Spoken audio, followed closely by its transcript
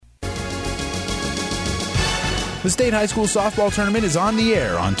The state high school softball tournament is on the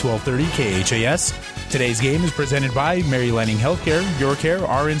air on 1230 KHAS. Today's game is presented by Mary Lanning Healthcare, your care,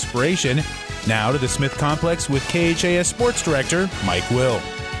 our inspiration. Now to the Smith Complex with KHAS Sports Director Mike Will.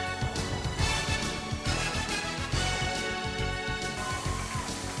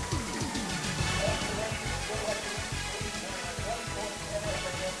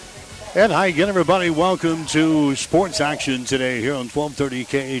 And hi again, everybody. Welcome to Sports Action today here on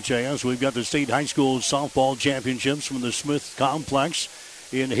 1230 KHAS. We've got the State High School Softball Championships from the Smith Complex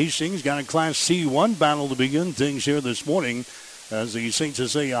in Hastings. Got a Class C1 battle to begin things here this morning as the St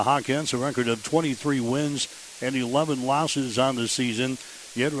Cecilia Hawkins, a record of 23 wins and 11 losses on the season,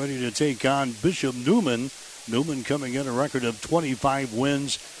 get ready to take on Bishop Neumann. Neumann coming in a record of 25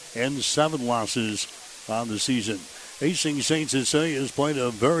 wins and 7 losses on the season. Hastings St. Cecilia has played a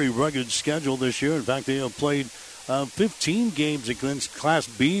very rugged schedule this year. In fact, they have played 15 games against Class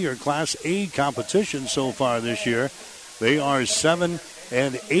B or Class A competition so far this year. They are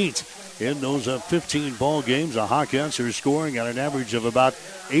 7-8 in those 15 ball games. The Hawkins are scoring at an average of about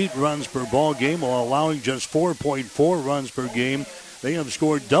 8 runs per ball game while allowing just 4.4 runs per game. They have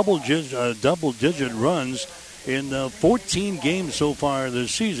scored double-digit runs in 14 games so far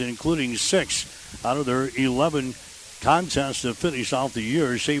this season, including 6 out of their 11 contest to finish off the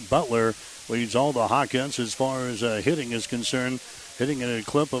year. Shea Butler leads all the Hawkins as far as hitting is concerned, hitting at a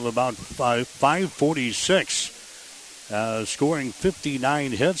clip of about 546, scoring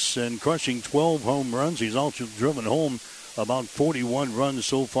 59 hits and crushing 12 home runs. He's also driven home about 41 runs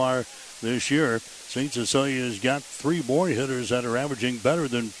so far this year. St. Cecilia has got 3 more hitters that are averaging better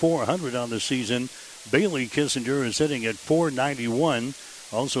than 400 on the season. Bailey Kissinger is hitting at 491.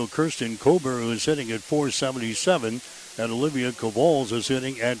 Also, Kirsten Kober, who is hitting at 477, and Olivia Cavals is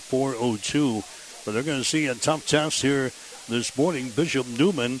hitting at 402. But they're going to see a tough test here this morning. Bishop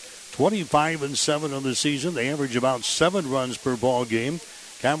Neumann, 25-7 on the season. They average about 7 runs per ball game.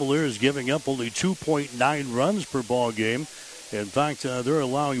 Cavaliers giving up only 2.9 runs per ball game. In fact, they're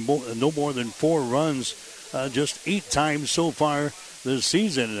allowing no more than 4 runs just 8 times so far this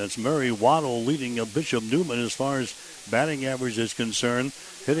season. And it's Mary Waddle leading Bishop Neumann as far as batting average is concerned,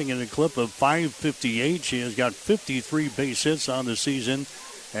 hitting in a clip of 558. She has got 53 base hits on the season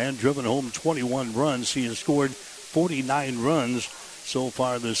and driven home 21 runs. She has scored 49 runs so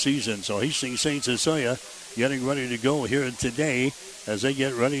far this season. So Hastings St. Cecilia getting ready to go here today as they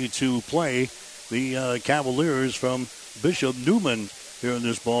get ready to play the Cavaliers from Bishop Neumann here in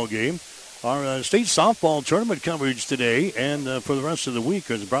this ball game. Our state softball tournament coverage today and for the rest of the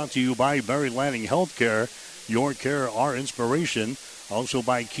week is brought to you by Mary Lanning Healthcare, your care, our inspiration. Also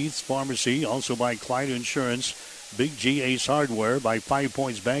by Keith's Pharmacy, also by Clyde Insurance, Big G Ace Hardware, by 5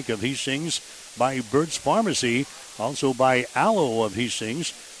 Points Bank of Hastings, by Burt's Pharmacy, also by Aloe of Hastings,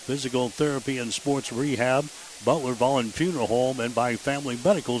 Physical Therapy and Sports Rehab, Butler Vollen Funeral Home, and by Family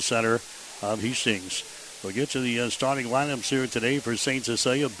Medical Center of Hastings. We'll get to the starting lineups here today for St.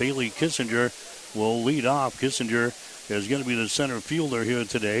 Cecilia. Bailey Kissinger will lead off. Kissinger is going to be the center fielder here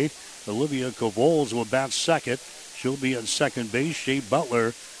today. Olivia Cavals will bat second. She'll be at second base. Shea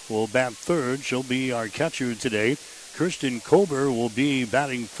Butler will bat third. She'll be our catcher today. Kirsten Kober will be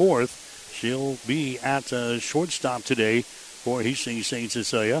batting fourth. She'll be at shortstop today for Hastings St.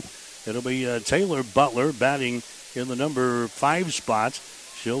 Cecilia. It'll be Taylor Butler batting in the number 5 spot.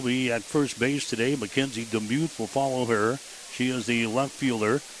 She'll be at first base today. Mackenzie Demuth will follow her. She is the left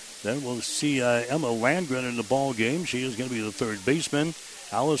fielder. Then we'll see Emma Landgren in the ball game. She is going to be the third baseman.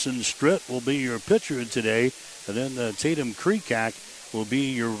 Allison Stritt will be your pitcher today. And then Tatum Kreekak will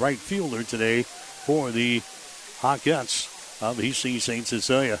be your right fielder today for the Hawkettes of Hastings St.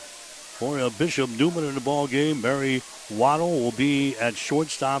 Cecilia. For Bishop Neumann in the ball game, Mary Waddle will be at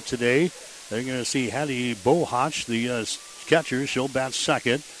shortstop today. They're going to see Hattie Bohach, the catcher. She'll bat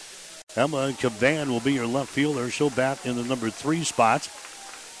second. Emma Cavan will be your left fielder. She'll bat in the number 3 spot.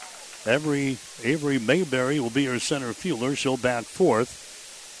 Avery Mayberry will be your center fielder. She'll bat fourth.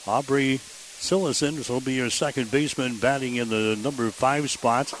 Aubrey Sillison will be your second baseman, batting in the number 5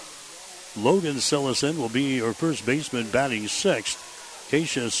 spot. Logan Sillison will be your first baseman, batting sixth.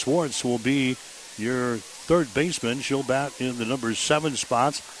 Keisha Swartz will be your third baseman. She'll bat in the number 7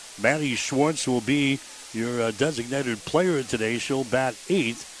 spot. Maddie Schwartz will be your designated player today. She'll bat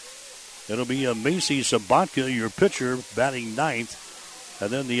 8th. It'll be Macy Sabatka, your pitcher, batting 9th.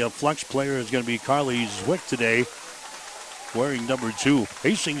 And then the flex player is going to be Carly Zwick today, wearing number 2.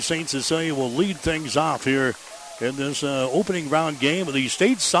 Hastings St. Cecilia will lead things off here in this opening round game of the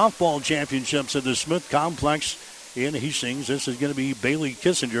state softball championships at the Smith Complex in Hastings. This is going to be Bailey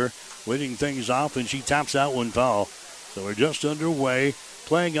Kissinger leading things off, and she taps out one foul. So we're just underway.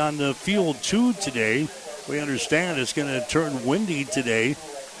 Playing on the field 2 today we understand it's going to turn windy today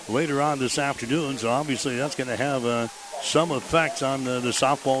later on this afternoon. So obviously that's going to have some effect on the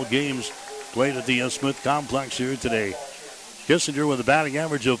softball games played at the Smith Complex here today. Kissinger with a batting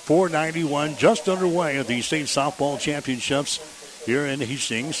average of .491, just underway at the state softball championships here in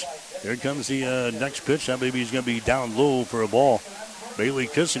Hastings. Here comes the next pitch. That baby's going to be down low for a ball. Bailey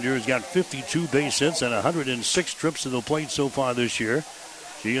Kissinger has got 52 base hits and 106 trips to the plate so far this year.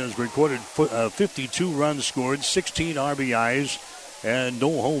 She has recorded 52 runs scored, 16 RBIs, and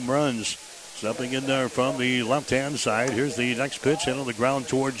no home runs. Stepping in there from the left-hand side. Here's the next pitch. Hit on the ground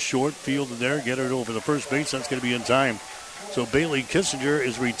towards short. Fielded there. Get it over the first base. That's going to be in time. So Bailey Kissinger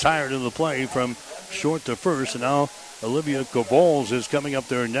is retired in the play from short to first. And now Olivia Cabals is coming up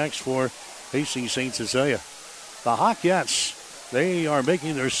there next for Hastings St. Cecilia. The Hawkettes, they are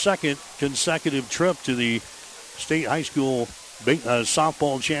making their second consecutive trip to the state high school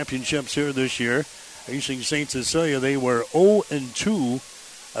softball championships here this year. Hastings St. Cecilia, they were 0-2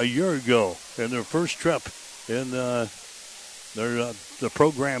 a year ago in their first trip in the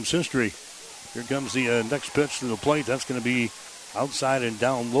program's history. Here comes the next pitch to the plate. That's going to be outside and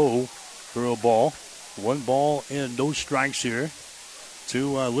down low for a ball. 1 ball and no strikes here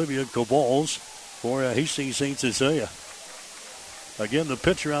to Olivia Cabals for Hastings St. Cecilia. Again, the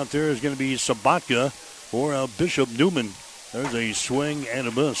pitcher out there is going to be Sabatka for Bishop Neumann. There's a swing and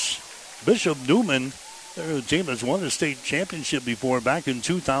a miss. Bishop Neumann, they're a team that's won the state championship before back in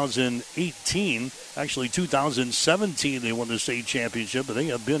 2018. Actually, 2017 they won the state championship, but they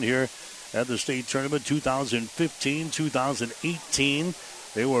have been here at the state tournament 2015, 2018.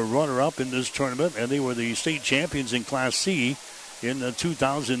 They were runner-up in this tournament, and they were the state champions in Class C in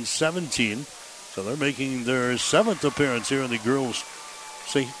 2017. So they're making their 7th appearance here in the girls'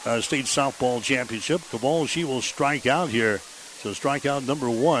 state softball championship. Cabal, she will strike out here. So strikeout number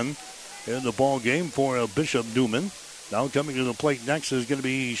 1 in the ball game for Bishop Neumann. Now coming to the plate next is going to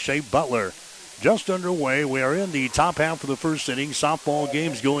be Shea Butler. Just underway. We are in the top half of the first inning. Softball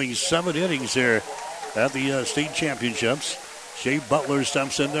games going 7 innings here at the state championships. Shea Butler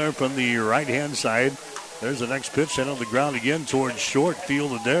steps in there from the right-hand side. There's the next pitch, set on the ground again towards short,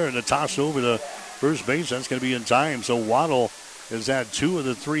 fielded there, and a toss over to first base. That's going to be in time. So Waddle has had 2 of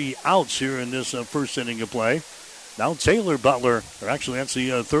the 3 outs here in this first inning of play. Now Taylor Butler, or actually that's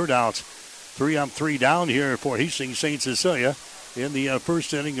the third out. 3 up, 3 down here for Hastings St. Cecilia in the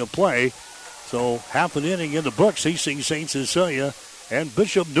first inning of play. So half an inning in the books. Hastings St. Cecilia and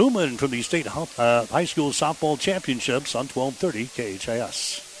Bishop Neumann from the state high school softball championships on 1230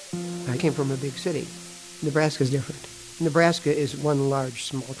 KHIS. I came from a big city. Nebraska's different. Nebraska is one large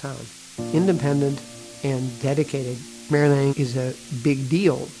small town. Independent and dedicated. Mary Lanning is a big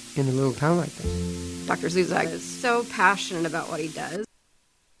deal in a little town like this. Dr. Zuzak is so passionate about what he does.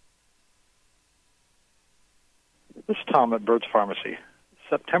 This is Tom at Bird's Pharmacy.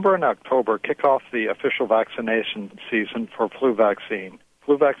 September and October kick off the official vaccination season for flu vaccine.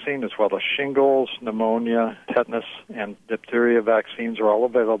 Flu vaccine, as well as shingles, pneumonia, tetanus, and diphtheria vaccines are all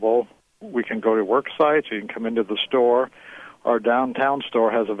available. We can go to work sites, you can come into the store. Our downtown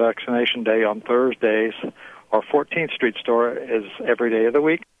store has a vaccination day on Thursdays. Our 14th Street store is every day of the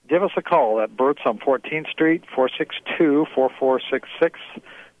week. Give us a call at Burt's on 14th Street, 462-4466.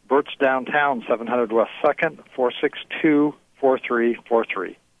 Burt's downtown, 700 West 2nd,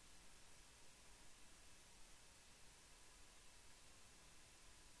 462-4343.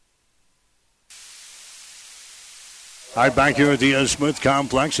 All right, back here at the Smith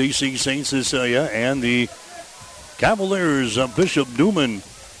Complex, Hastings St. Cecilia and the Cavaliers of Bishop Neumann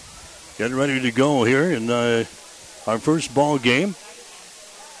getting ready to go here in our first ball game.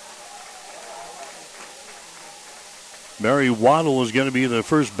 Mary Waddle is going to be the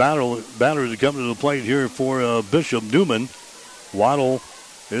first batter to come to the plate here for Bishop Neumann. Waddle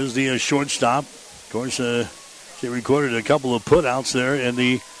is the shortstop. Of course, she recorded a couple of putouts there in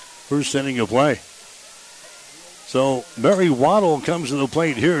the first inning of play. So Mary Waddle comes to the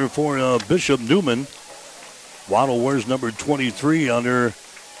plate here for Bishop Neumann. Waddle wears number 23 on her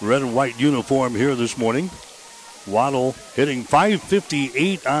red and white uniform here this morning. Waddle hitting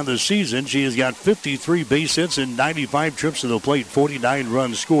 .558 on the season. She has got 53 base hits and 95 trips to the plate, 49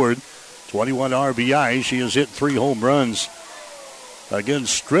 runs scored, 21 RBI. She has hit 3 home runs. Again,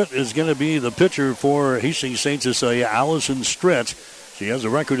 Stritt is going to be the pitcher for Hastings St. Cecilia, Allison Stritt. She has a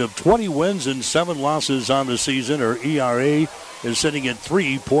record of 20 wins and 7 losses on the season. Her ERA is sitting at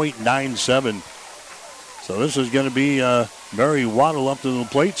 3.97. So this is going to be Mary Waddle up to the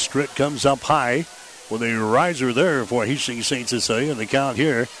plate. Stritt comes up high with a riser there for Hastings St. Cecilia. And the count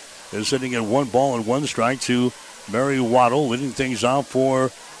here is sitting at 1 ball and 1 strike to Mary Waddle. Leading things off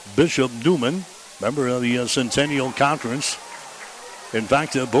for Bishop Neumann member of the Centennial Conference. In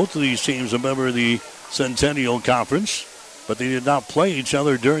fact, both of these teams are a member of the Centennial Conference, but they did not play each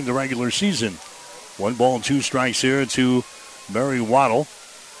other during the regular season. 1 ball, 2 strikes here to Mary Waddle.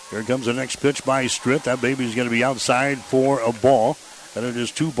 Here comes the next pitch by Stritt. That baby's going to be outside for a ball. And it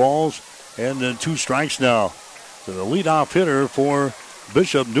is 2 balls and 2 strikes now. So the leadoff hitter for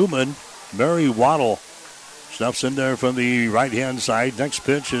Bishop Neumann, Mary Waddle. Snuffs in there from the right-hand side. Next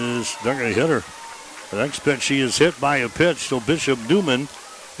pitch is, they're going to hit her. The next pitch, she is hit by a pitch. So Bishop Neumann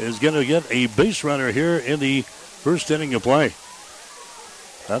is going to get a base runner here in the first inning of play.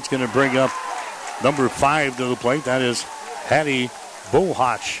 That's going to bring up number 5 to the plate. That is Hattie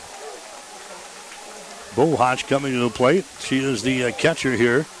Bohach. Bohach coming to the plate. She is the catcher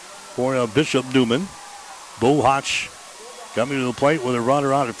here for Bishop Neumann. Bohach coming to the plate with a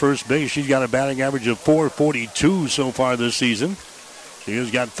runner out at first base. She's got a batting average of .442 so far this season. She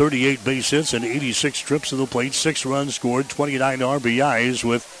has got 38 base hits and 86 trips to the plate, 6 runs scored, 29 RBIs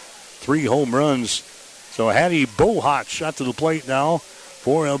with 3 home runs. So Hattie Bohach shot to the plate now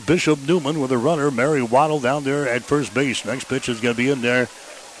for Bishop Neumann with a runner, Mary Waddle, down there at first base. Next pitch is going to be in there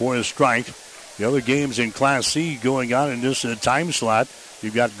for a strike. The other games in Class C going on in this time slot.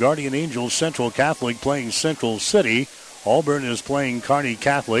 You've got Guardian Angels Central Catholic playing Central City. Auburn is playing Kearney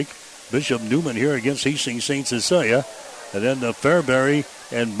Catholic. Bishop Neumann here against Hastings St. Cecilia. And then Fairbury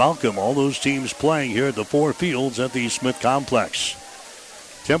and Malcolm, all those teams playing here at the 4 fields at the Smith Complex.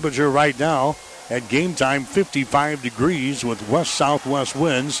 Temperature right now at game time 55 degrees with west-southwest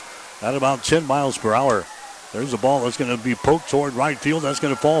winds at about 10 miles per hour. There's a ball that's going to be poked toward right field. That's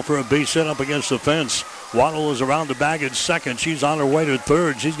going to fall for a base hit up against the fence. Waddle is around the bag at second. She's on her way to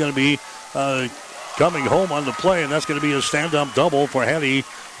third. She's going to be coming home on the play, and that's going to be a stand-up double for Hattie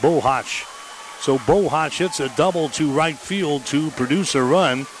Bohach. So Bohach hits a double to right field to produce a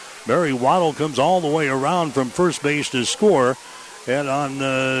run. Mary Waddle comes all the way around from first base to score. And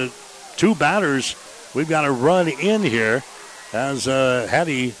on 2 batters, we've got a run in here as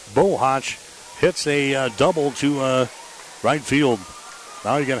Hattie Bohach hits a double to right field.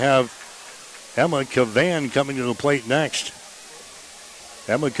 Now you're going to have Emma Cavan coming to the plate next.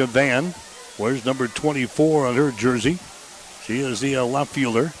 Emma Cavan wears number 24 on her jersey. She is the left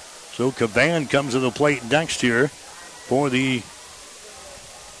fielder. So Cavan comes to the plate next here for the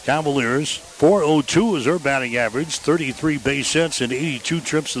Cavaliers. .402 is her batting average. 33 base hits and 82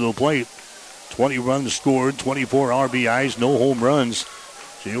 trips to the plate. 20 runs scored, 24 RBIs, no home runs.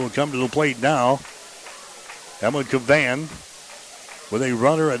 She will come to the plate now. Emma Cavan with a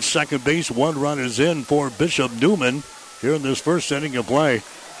runner at second base. 1 run is in for Bishop Neumann here in this first inning of play.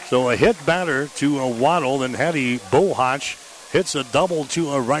 So a hit batter to a Waddle, then Hattie Bohach hits a double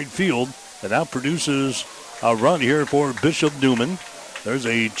to a right field, and that produces a run here for Bishop Neumann. There's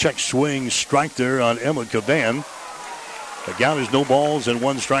a check swing strike there on Emma Cavan. The count is no balls and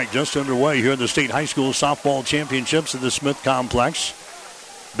 1 strike just underway here in the State High School Softball Championships at the Smith Complex.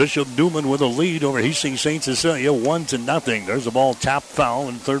 Bishop Neumann with a lead over Hastings St. Cecilia, 1-0. There's a ball tapped foul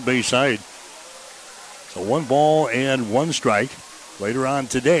in third base side. So 1 ball and 1 strike. Later on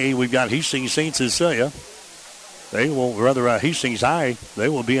today, we've got Hastings St. Cecilia. Hastings High, they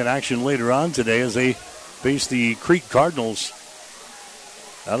will be in action later on today as they face the Creek Cardinals.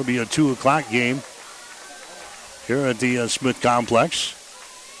 That'll be a 2 o'clock game here at the Smith Complex.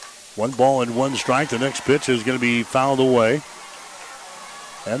 1 ball and 1 strike. The next pitch is going to be fouled away.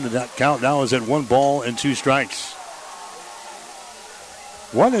 And the count now is at 1 ball and 2 strikes.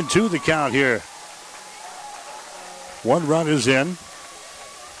 1-2 the count here. 1 run is in.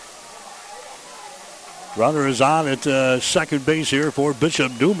 Runner is on at second base here for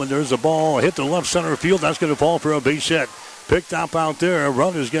Bishop Neumann. There's a ball hit to left center field. That's going to fall for a base hit. Picked up out there. A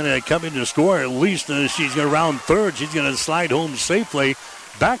runner is going to come in to score. At least she's going to round third. She's going to slide home safely.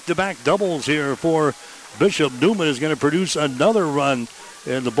 Back-to-back doubles here for Bishop Neumann is going to produce another run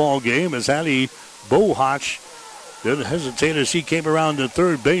in the ball game as Hattie Bohach didn't hesitate as she came around to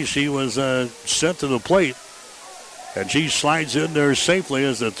third base. She was sent to the plate, and she slides in there safely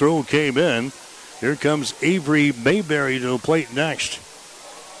as the throw came in. Here comes Avery Mayberry to the plate next.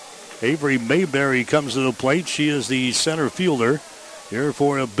 Avery Mayberry comes to the plate. She is the center fielder here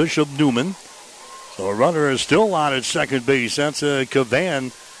for Bishop Neumann. So a runner is still on at second base. That's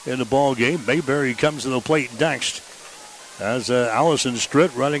Cavan in the ball game. Mayberry comes to the plate next as Allison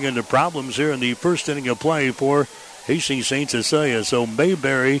Stritt running into problems here in the first inning of play for Hastings St. Cecilia. So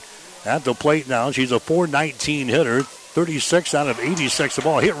Mayberry at the plate now. She's a .419 hitter. 36 out of 86. The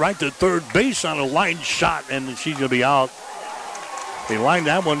ball hit right to third base on a line shot, and she's going to be out. They lined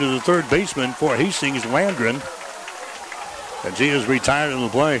that one to the third baseman for Hastings, Landgren. And she is retired in the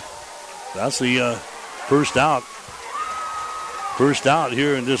play. That's the first out. First out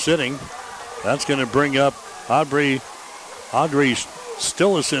here in this inning. That's going to bring up Audrey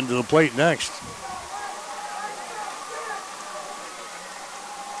Stillison to the plate next.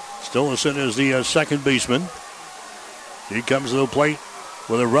 Stillison is the second baseman. He comes to the plate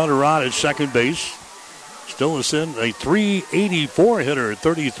with a runner on at second base. Stillison, a .384 hitter,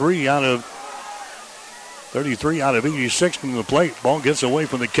 33 out of 86 from the plate. Ball gets away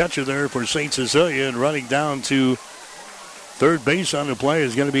from the catcher there for St. Cecilia, and running down to third base on the play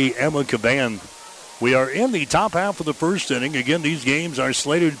is going to be Emma Caban. We are in the top half of the first inning. Again, these games are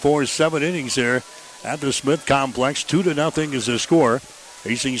slated for 7 innings here at the Smith Complex. 2-0 is the score.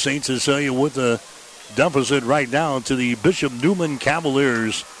 Facing St. Cecilia with a deficit right now to the Bishop Neumann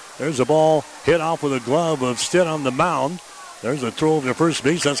Cavaliers. There's a ball hit off with a glove of Stitt on the mound. There's a throw over to first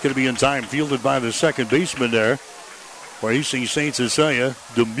base. That's going to be in time, fielded by the second baseman there. For Hastings St. Cecilia,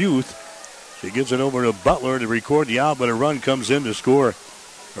 DeMuth. She gets it over to Butler to record the out, but a run comes in to score.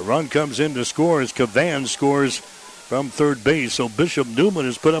 A run comes in to score as Cavan scores from third base. So Bishop Neumann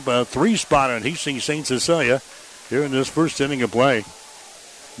has put up a 3-spot on Hastings St. Cecilia here in this first inning of play.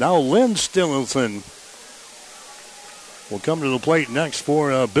 Now Lynn Stillison will come to the plate next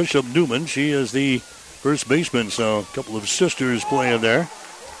for Bishop Neumann. She is the first baseman, so a couple of sisters playing there.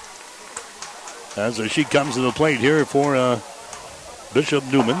 As she comes to the plate here for Bishop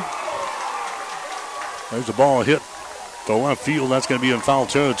Neumann. There's a ball hit to left field. That's going to be in foul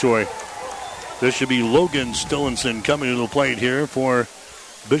territory. This should be Logan Stillison coming to the plate here for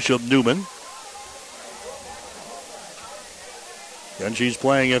Bishop Neumann. And she's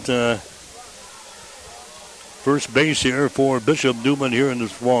playing at first base here for Bishop Neumann here in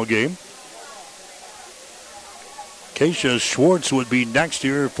this ball game. Keisha Schwartz would be next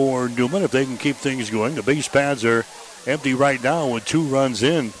here for Neumann if they can keep things going. The base pads are empty right now with 2 runs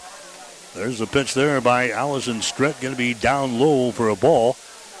in. There's a pitch there by Allison Stritt, going to be down low for a ball.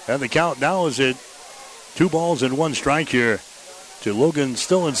 And the count now is at 2 balls and 1 strike here to Logan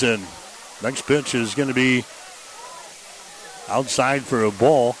Stillison. Next pitch is going to be outside for a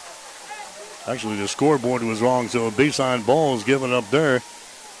ball. Actually, the scoreboard was wrong, so a base on ball is given up there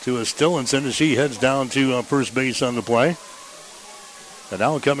to a Stillison as she heads down to first base on the play. And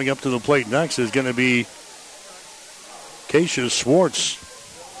now coming up to the plate next is going to be Keisha Schwartz.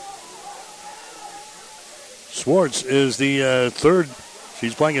 Schwartz is the third.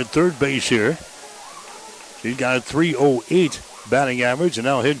 She's playing at third base here. She's got a .308 batting average, and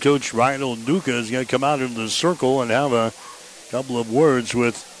now head coach Ryan Onuka is going to come out into the circle and have a couple of words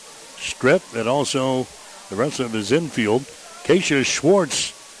with Stritt and also the rest of his infield. Keisha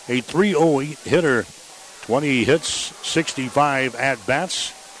Schwartz, a .308 hitter, 20 hits, 65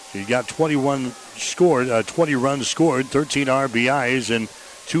 at-bats. She's got 20 runs scored, 13 RBIs, and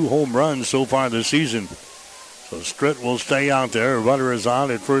 2 home runs so far this season. So Stritt will stay out there. A runner is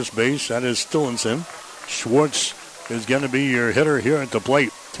on at first base. That is Stillison. Schwartz is going to be your hitter here at the plate.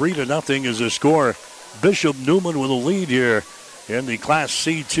 3-0 is the score. Bishop Neumann with a lead here in the Class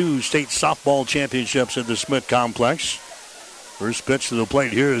C2 State Softball Championships at the Smith Complex. First pitch to the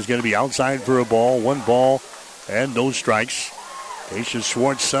plate here is going to be outside for a ball. 1 ball and no strikes. Keisha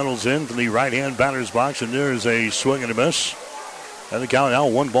Schwartz settles in from the right-hand batter's box, and there is a swing and a miss. And the count now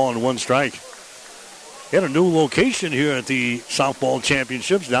 1 ball and 1 strike. In a new location here at the Softball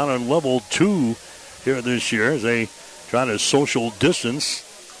Championships down on level 2 here this year as they try to social distance.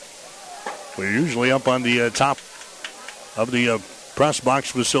 We're usually up on the top of the press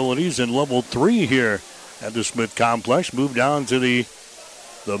box facilities in level 3 here at the Smith Complex. Move down to the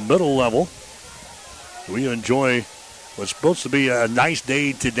middle level. We enjoy what's supposed to be a nice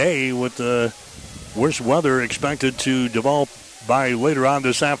day today with the worst weather expected to develop by later on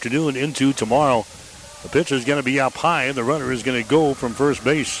this afternoon into tomorrow. The pitch is going to be up high, and the runner is going to go from first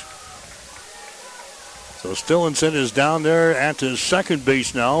base. So Stillison is down there at the second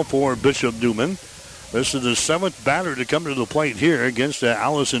base now for Bishop Neumann. This is the 7th batter to come to the plate here against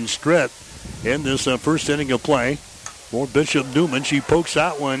Allison Stritt in this first inning of play. For Bishop Neumann, she pokes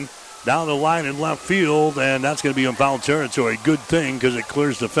that one down the line in left field, and that's going to be in foul territory. Good thing because it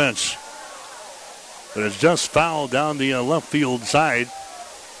clears the fence. But it's just foul down the left field side.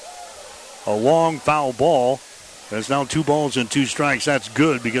 A long foul ball. It's now 2 balls and 2 strikes. That's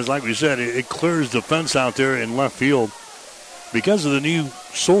good because, like we said, it clears the fence out there in left field. Because of the new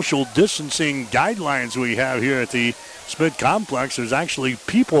social distancing guidelines we have here at the Smith Complex, there's actually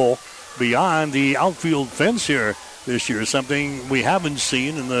people beyond the outfield fence here this year, something we haven't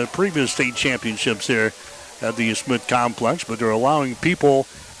seen in the previous state championships here at the Smith Complex, but they're allowing people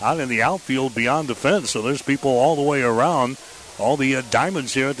out in the outfield beyond the fence. So there's people all the way around all the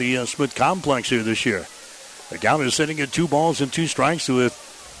diamonds here at the Smith Complex here this year. The count is sitting at 2 balls and 2 strikes with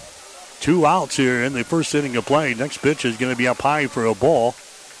 2 outs here in the first inning of play. Next pitch is going to be up high for a ball.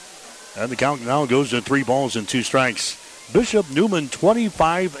 And the count now goes to 3 balls and 2 strikes. Bishop Neumann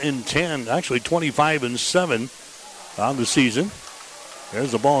 25-10, actually 25-7 on the season.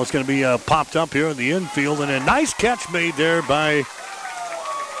 There's the ball. It's going to be popped up here in the infield. And a nice catch made there by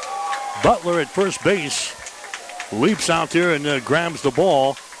Butler at first base. Leaps out there and grabs the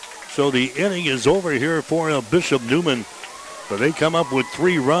ball. So the inning is over here for Bishop Neumann. But they come up with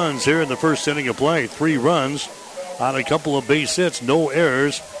 3 runs here in the first inning of play. 3 runs on a couple of base hits. No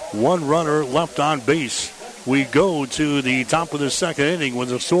errors. 1 runner left on base. We go to the top of the second inning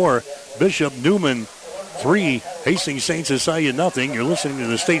with a score. Bishop Neumann 3, Hastings St. Cecilia nothing. You're listening to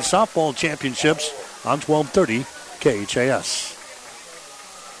the State Softball Championships on 1230 KHAS.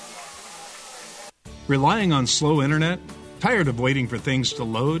 Relying on slow internet? Tired of waiting for things to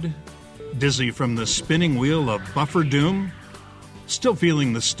load? Dizzy from the spinning wheel of buffer doom? Still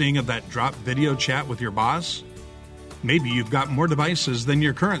feeling the sting of that drop video chat with your boss? Maybe you've got more devices than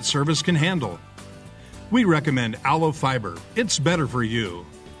your current service can handle. We recommend Allo Fiber. It's better for you.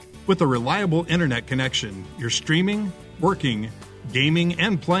 With a reliable internet connection, your streaming, working, gaming,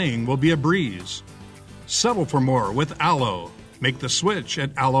 and playing will be a breeze. Settle for more with Allo. Make the switch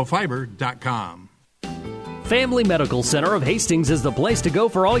at allofiber.com. Family Medical Center of Hastings is the place to go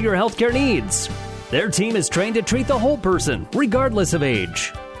for all your healthcare needs. Their team is trained to treat the whole person, regardless of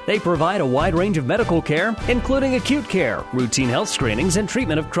age. They provide a wide range of medical care, including acute care, routine health screenings, and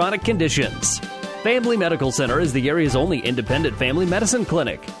treatment of chronic conditions. Family Medical Center is the area's only independent family medicine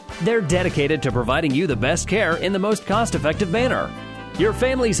clinic. They're dedicated to providing you the best care in the most cost-effective manner. Your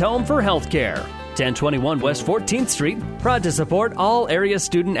family's home for health care. 1021 West 14th Street, proud to support all area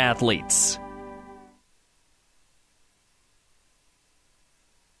student athletes.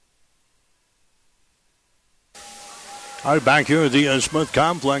 All right, back here at the Smith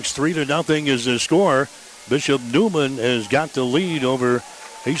Complex, 3-0 is the score. Bishop Neumann has got the lead over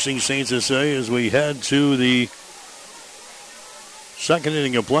Hastings St. Cecilia as we head to the second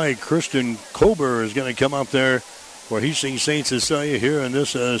inning of play. Kristen Kober is going to come up there for Hastings St. Cecilia here in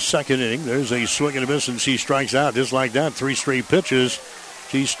this second inning. There's a swing and a miss, and she strikes out just like that. 3 straight pitches.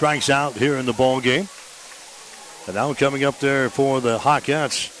 She strikes out here in the ball game. And now coming up there for the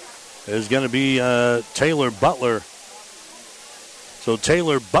Hawkettes is going to be Taylor Butler. So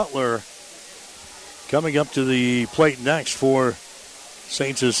Taylor Butler coming up to the plate next for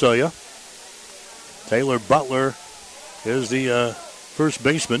St. Cecilia. Taylor Butler is the first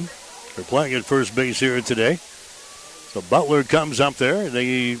baseman. They're playing at first base here today. So Butler comes up there.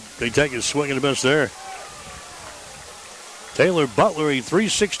 They take a swing and a miss there. Taylor Butler, a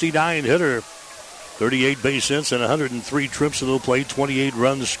 .369 hitter. 38 base hits and 103 trips to the plate. 28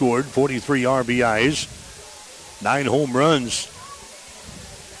 runs scored. 43 RBIs. 9 home runs.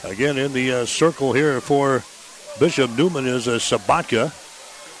 Again, in the circle here for Bishop Neumann is Sabatka.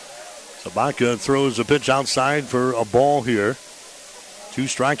 Sabatka throws a pitch outside for a ball here. 2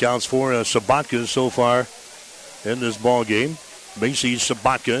 strikeouts for Sabatka so far in this ball game. Macy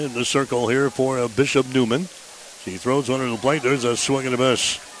Sabatka in the circle here for Bishop Neumann. She throws one to the plate. There's a swing and a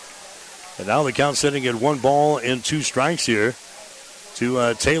miss. And now the count sitting at 1 ball and 2 strikes here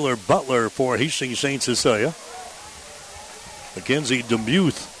to Taylor Butler for Hastings St. Cecilia. Mackenzie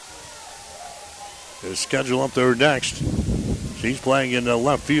DeMuth is scheduled up there next. She's playing in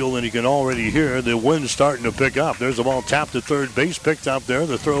left field, and you can already hear the wind starting to pick up. There's a ball tapped to third base, picked up there.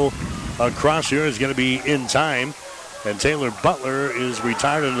 The throw across here is going to be in time, and Taylor Butler is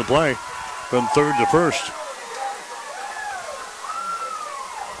retired into play from third to first.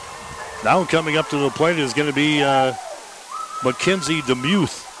 Now coming up to the plate is going to be Mackenzie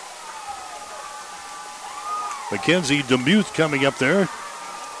DeMuth. Mackenzie DeMuth coming up there,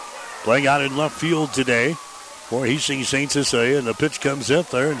 playing out in left field today for Hastings St. Cecilia, and the pitch comes up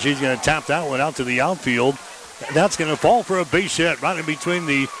there, and she's going to tap that one out to the outfield. And that's going to fall for a base hit right in between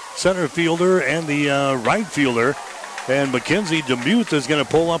the center fielder and the right fielder. And Mackenzie DeMuth is going to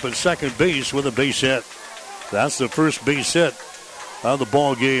pull up at second base with a base hit. That's the first base hit of the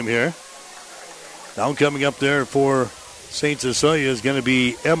ball game here. Now coming up there for St. Cecilia is going to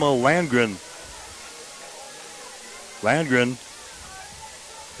be Emma Landgren. Landgren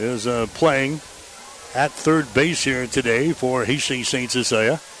is playing at third base here today for Hastings St.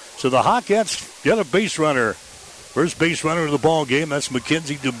 Cecilia. So the Hawkettes get a base runner. First base runner of the ball game, that's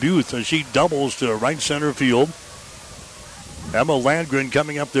Mackenzie DeMuth, and she doubles to right center field. Emma Landgren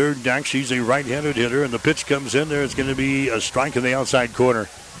coming up there next. She's a right-handed hitter, and the pitch comes in there. It's going to be a strike in the outside corner.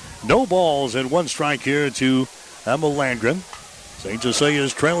 No balls and 1 strike here to Emma Landgren. St. Cecilia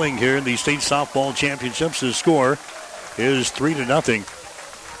is trailing here in the state softball championships. The score is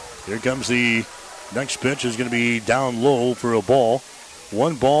 3-0. Here comes the next pitch. Is going to be down low for a ball.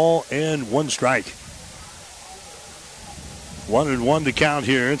 1 ball and 1 strike. 1-1 to count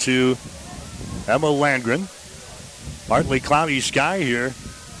here to Emma Landgren. Partly cloudy sky here.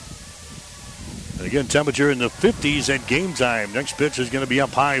 And again, temperature in the 50s at game time. Next pitch is going to be up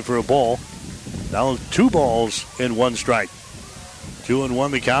high for a ball. Now 2 balls and 1 strike. 2-1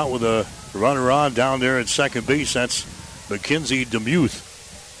 the count with a runner on down there at second base. That's Mackenzie Demuth.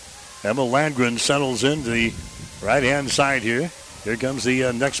 Emma Landgren settles into the right-hand side here. Here comes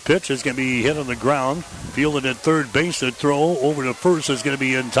the next pitch. It's going to be hit on the ground. Fielded at third base. The throw over to first is going to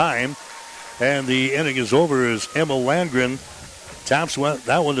be in time. And the inning is over as Emma Landgren taps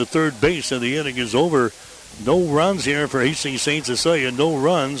that one to third base, and the inning is over. No runs here for Hastings St. Cecilia. No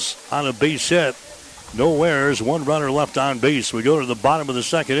runs on a base hit. No errors. 1 runner left on base. We go to the bottom of the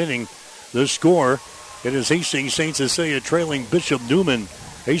second inning. The score, it is Hastings St. Cecilia trailing Bishop Neumann.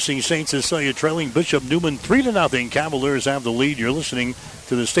 Hastings St. Cecilia trailing Bishop Neumann 3-0. Cavaliers have the lead. You're listening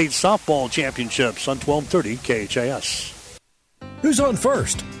to the state softball championships on 1230 KHAS. Who's on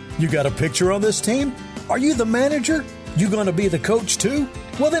first? You got a picture on this team? Are you the manager? You going to be the coach too?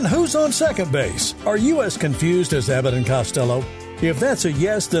 Well, then who's on second base? Are you as confused as Abbott and Costello? If that's a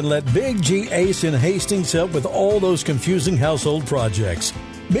yes, then let Big G Ace in Hastings help with all those confusing household projects.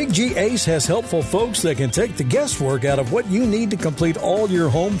 Big G Ace has helpful folks that can take the guesswork out of what you need to complete all your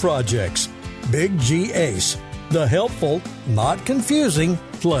home projects. Big G Ace, the helpful, not confusing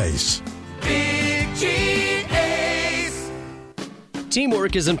place. Big G Ace.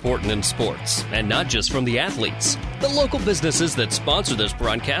 Teamwork is important in sports, and not just from the athletes. The local businesses that sponsor this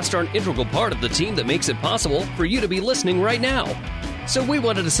broadcast are an integral part of the team that makes it possible for you to be listening right now. So we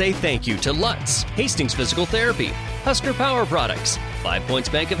wanted to say thank you to Lutz, Hastings Physical Therapy, Husker Power Products, 5 Points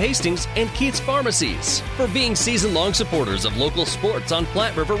Bank of Hastings, and Keats Pharmacies for being season-long supporters of local sports on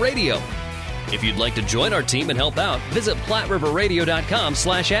Platte River Radio. If you'd like to join our team and help out, visit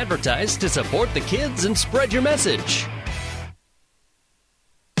PlatteRiverRadio.com/advertise to support the kids and spread your message.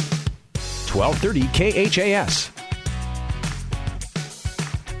 1230 KHAS.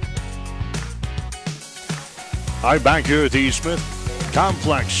 All right, back here at the Smith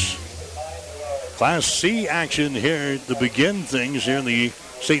Complex. Class C action here to begin things here in the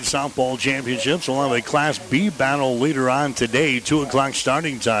state softball championships. We'll have a Class B battle later on today, 2 o'clock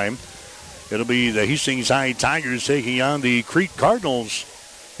starting time. It'll be the Hastings High Tigers taking on the Crete Cardinals.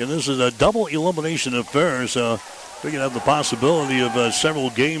 And this is a double elimination affair, so we can have the possibility of several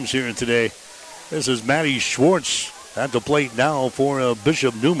games here today. This is Maddie Schwartz at the plate now for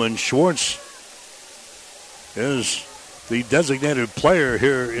Bishop Neumann. Schwartz is the designated player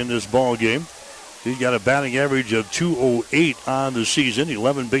here in this ball game. He's got a batting average of .208 on the season,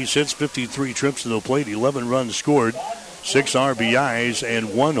 11 base hits, 53 trips to the plate, 11 runs scored, 6 RBIs,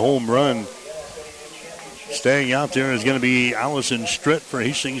 and 1 home run. Staying out there is going to be Allison Stritt for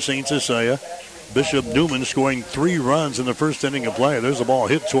Hastings St. Cecilia. Bishop Neumann scoring 3 runs in the first inning of play. There's a ball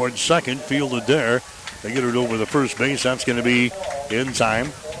hit towards second, fielded there. They get it over the first base. That's going to be in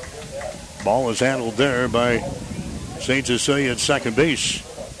time. Ball is handled there by St. Cecilia at second base.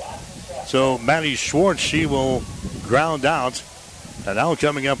 So Maddie Schwartz, she will ground out. And now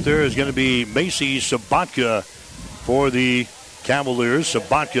coming up there is going to be Macy Sabatka for the Cavaliers.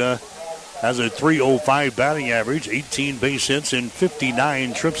 Sabatka has a .305 batting average, 18 base hits, and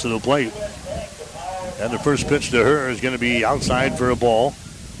 59 trips to the plate. And the first pitch to her is going to be outside for a ball.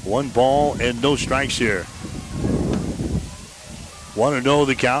 1 ball and no strikes here. 1-0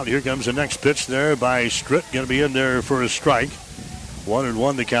 the count. Here comes the next pitch there by Stritt. Going to be in there for a strike.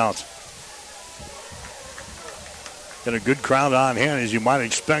 1-1 the count. Got a good crowd on hand, as you might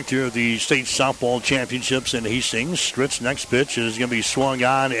expect here at the state softball championships in Hastings. Stritt's next pitch is going to be swung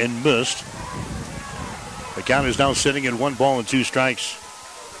on and missed. The count is now sitting at 1 ball and 2 strikes.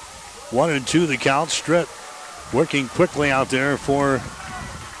 1-2 the count. Stritt working quickly out there for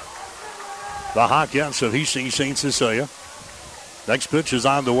the Hawkettes of Hastings St. Cecilia. Next pitch is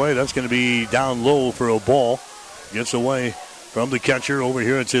on the way. That's going to be down low for a ball. Gets away from the catcher over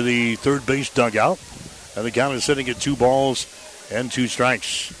here to the third base dugout. And the count is sitting at 2 balls and 2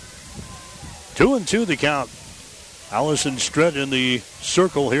 strikes. 2-2 the count. Allison Stritt in the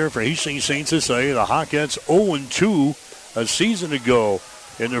circle here for Hastings St. Cecilia. The Hawkettes 0-2 a season ago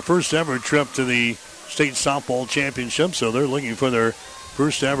in their first ever trip to the state softball championship. So they're looking for their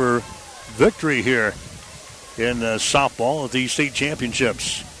first ever victory here in softball at the state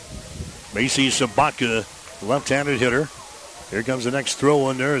championships. Macy Sabatka, left-handed hitter. Here comes the next throw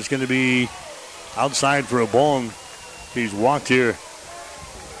in there. It's going to be outside for a ball. And He's walked here.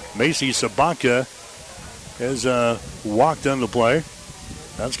 Macy Sabaka has walked on the play.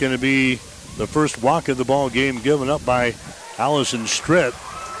 That's going to be the first walk of the ball game given up by Allison Stritt.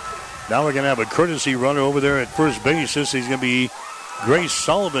 Now we're going to have a courtesy runner over there at first base. This is going to be Grace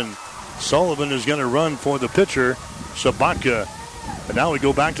Sullivan. Sullivan is going to run for the pitcher, Sabaka. And now we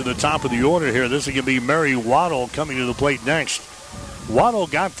go back to the top of the order here. This is going to be Mary Waddle coming to the plate next. Waddle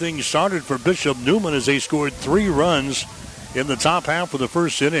got things started for Bishop Neumann as they scored 3 runs in the top half of the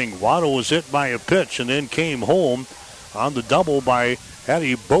first inning. Waddle was hit by a pitch and then came home on the double by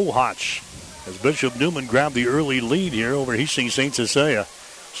Hattie Bohach as Bishop Neumann grabbed the early lead here over Hastings St. Cecilia.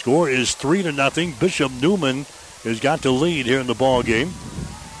 Score is 3-0. Bishop Neumann has got the lead here in the ball game.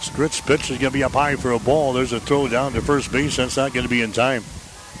 Stritt's pitch is going to be up high for a ball. There's a throw down to first base. That's not going to be in time.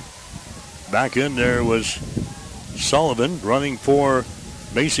 Back in there was Sullivan running for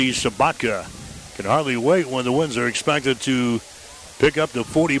Macy Sabaka. Can hardly wait when the winds are expected to pick up to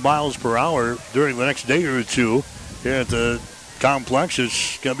 40 miles per hour during the next day or two here at the complex.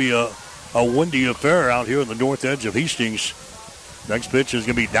 It's going to be a windy affair out here on the north edge of Hastings. Next pitch is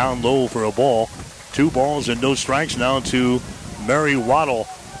going to be down low for a ball. 2 balls and no strikes now to Mary Waddle.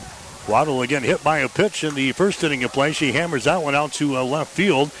 Waddle again hit by a pitch in the first inning of play. She hammers that one out to left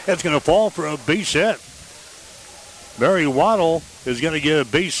field. It's going to fall for a base hit. Mary Waddle is going to get a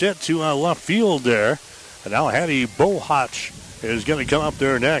base hit to left field there. And now Hattie Bohach is going to come up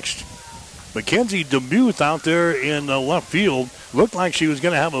there next. Mackenzie DeMuth out there in left field. Looked like she was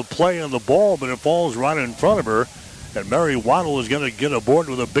going to have a play on the ball, but it falls right in front of her. And Mary Waddle is going to get aboard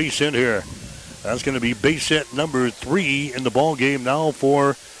with a base hit here. That's going to be base hit number 3 in the ball game now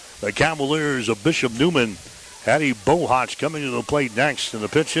for the Cavaliers of Bishop Neumann. Hattie Bohach coming to the plate next. And the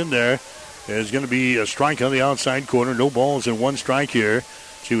pitch in there is going to be a strike on the outside corner. No balls and 1 strike here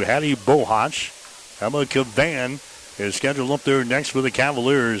to Hattie Bohach. Emma Cavan is scheduled up there next for the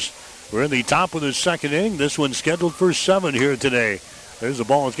Cavaliers. We're in the top of the second inning. This one's scheduled for 7 here today. There's the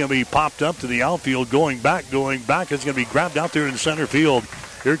ball. It's going to be popped up to the outfield. Going back. It's going to be grabbed out there in center field.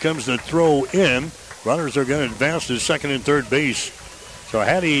 Here comes the throw in. Runners are going to advance to second and third base. So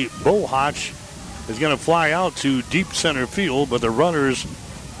Hattie Bohach is going to fly out to deep center field, but the runners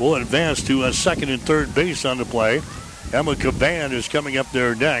will advance to a second and third base on the play. Emma Caban is coming up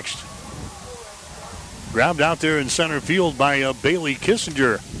there next. Grabbed out there in center field by Bailey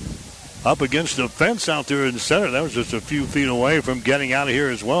Kissinger. Up against the fence out there in center. That was just a few feet away from getting out of here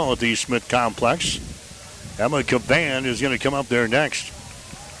as well at the Smith Complex. Emma Cavan is going to come up there next.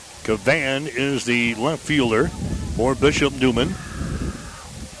 Cavan is the left fielder for Bishop Neumann.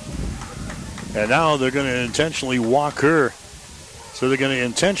 And now they're going to intentionally walk her. So they're going to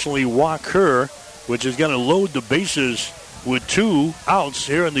intentionally walk her, which is going to load the bases with 2 outs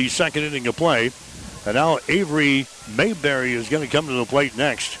here in the second inning of play. And now Avery Mayberry is going to come to the plate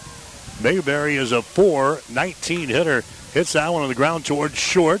next. Mayberry is a .419 hitter. Hits that one on the ground towards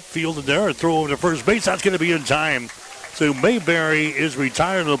short. Fielded there. A throw over to first base. That's going to be in time. So Mayberry is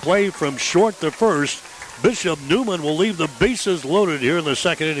retired to the play from short to first. Bishop Neumann will leave the bases loaded here in the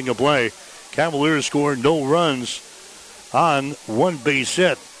second inning of play. Cavaliers score no runs on 1 base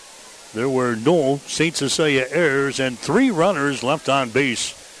hit. There were no St. Cecilia errors and 3 runners left on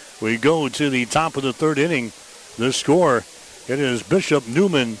base. We go to the top of the third inning. The score, it is Bishop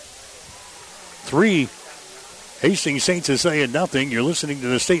Neumann 3, Hastings St. Cecilia 0. You're listening to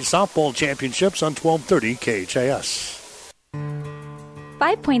the State Softball Championships on 1230 KHAS.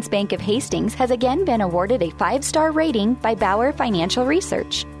 5 Points Bank of Hastings has again been awarded a 5-star rating by Bauer Financial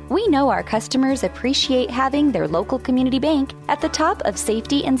Research. We know our customers appreciate having their local community bank at the top of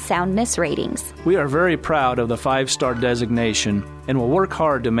safety and soundness ratings. We are very proud of the 5-star designation and will work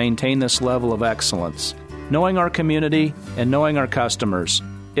hard to maintain this level of excellence. Knowing our community and knowing our customers,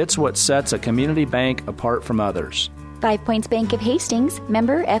 it's what sets a community bank apart from others. 5 Points Bank of Hastings,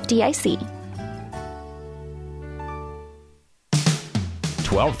 member FDIC.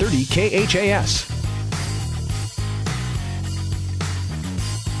 1230 KHAS.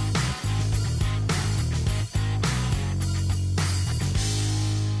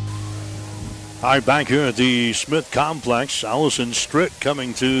 All right, back here at the Smith Complex, Allison Stritt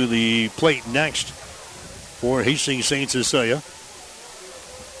coming to the plate next for Hastings St. Cecilia.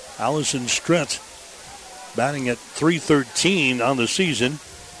 Allison Stritt batting at .313 on the season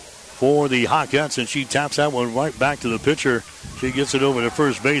for the Hawkettes, and she taps that one right back to the pitcher. She gets it over to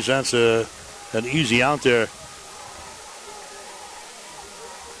first base. That's an easy out there.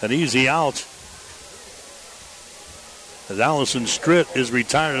 An easy out as Allison Stritt is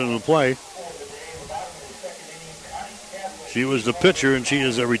retired in the play. She was the pitcher, and she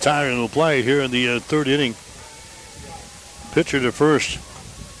is retired in the play here in the third inning. Pitcher to first.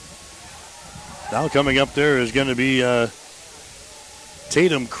 Now coming up there is going to be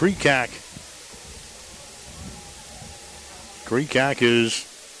Tatum Krekak. Krekak is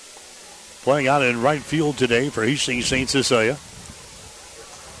playing out in right field today for Hastings St. Cecilia.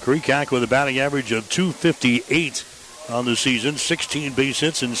 Krekak with a batting average of .258 on the season, 16 base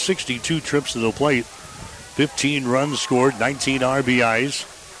hits and 62 trips to the plate. 15 runs scored, 19 RBIs.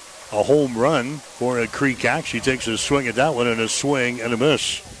 A home run for a Krekak. She takes a swing at that one and a swing and a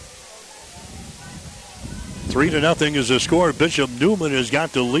miss. 3-0 is the score. Bishop Neumann has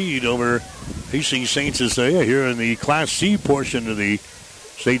got the lead over Hastings St. Cecilia here in the Class C portion of the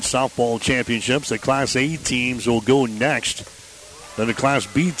state softball championships. The Class A teams will go next. Then the Class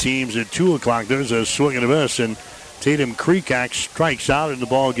B teams at 2 o'clock. There's a swing and a miss, and Tatum Krekak strikes out in the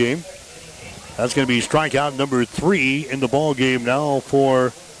ball game. That's going to be strikeout number 3 in the ball game now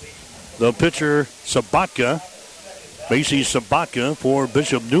for the pitcher Sabatka. Macy Sabatka for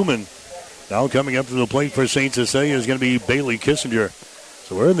Bishop Neumann. Now coming up to the plate for St. Cecilia is going to be Bailey Kissinger.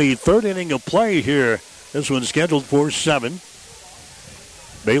 So we're in the third inning of play here. This one's scheduled for 7.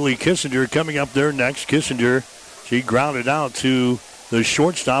 Bailey Kissinger coming up there next. Kissinger, she grounded out to the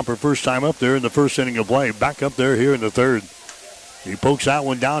shortstop her first time up there in the first inning of play. Back up there here in the third. He pokes that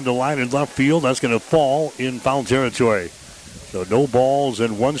one down the line in left field. That's going to fall in foul territory. So no balls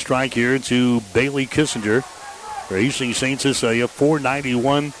and 1 strike here to Bailey Kissinger for Hastings St. Cecilia.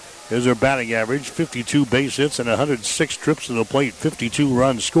 .491 is her batting average. 52 base hits and 106 trips to the plate. 52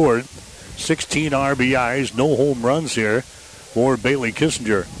 runs scored. 16 RBIs. No home runs here for Bailey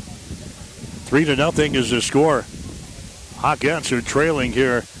Kissinger. 3-0 is the score. Hawkettes are trailing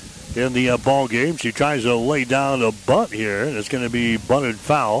here in the ball game. She tries to lay down a bunt here, and it's going to be bunted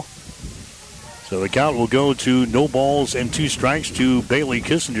foul. So the count will go to no balls and 2 strikes to Bailey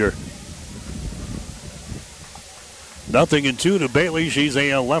Kissinger. 0-2 to Bailey. She's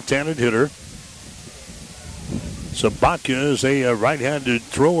a left-handed hitter. Sabatka is a right-handed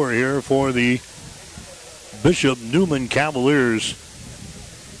thrower here for the Bishop Neumann Cavaliers.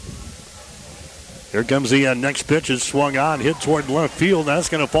 Here comes the next pitch. It's swung on, hit toward left field. That's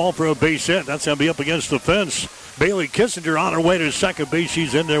going to fall for a base hit. That's going to be up against the fence. Bailey Kissinger on her way to second base.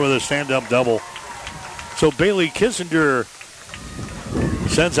 She's in there with a stand-up double. So Bailey Kissinger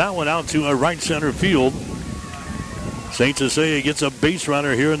sends that one out to a right center field. St. Cecilia gets a base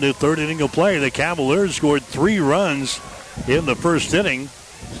runner here in the third inning of play. The Cavaliers scored 3 runs in the first inning.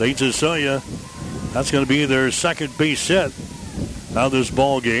 St. Cecilia, that's going to be their second base hit of this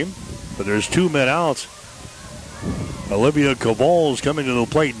ball game. But there's 2 men out. Olivia Caval's coming to the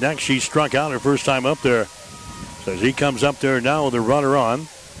plate next. She struck out her first time up there. So as he comes up there now with a runner on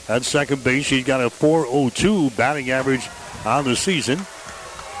at second base, she's got a .402 batting average on the season.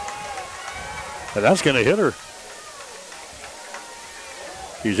 And that's going to hit her.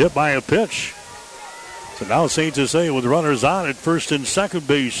 He's hit by a pitch. So now St. Cecilia with runners on at first and second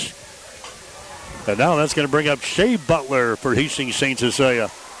base. And now that's going to bring up Shea Butler for Hastings St.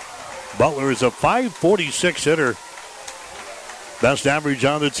 Cecilia. Butler is a .546 hitter. Best average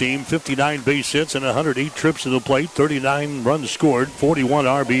on the team, 59 base hits and 108 trips to the plate, 39 runs scored, 41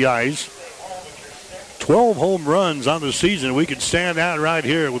 RBIs. 12 home runs on the season. We could stand that right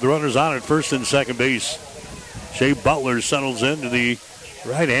here with the runners on at first and second base. Shea Butler settles into the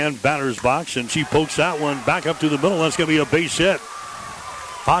right-hand batter's box, and she pokes that one back up to the middle. That's going to be a base hit.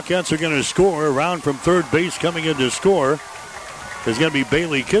 Hawkettes are going to score. Around from third base coming in to score is going to be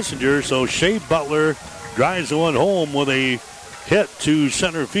Bailey Kissinger. So Shea Butler drives the one home with a hit to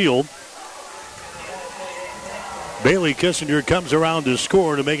center field. Bailey Kissinger comes around to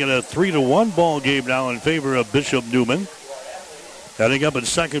score to make it a 3-1 ball game now in favor of Bishop Neumann. Heading up at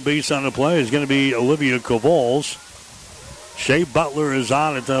second base on the play is going to be Olivia Cavals. Shea Butler is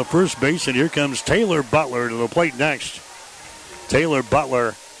on at the first base, and here comes Taylor Butler to the plate next. Taylor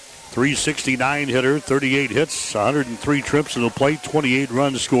Butler, .369 hitter, 38 hits, 103 trips to the plate, 28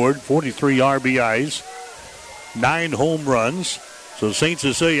 runs scored, 43 RBIs, 9 home runs. So St.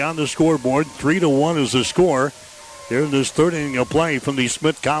 Cecilia on the scoreboard, 3-1 is the score here in this third inning of play from the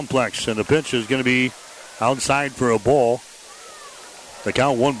Smith Complex. And the pitch is going to be outside for a ball. The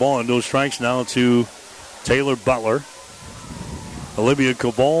count 1 ball and no strikes now to Taylor Butler. Olivia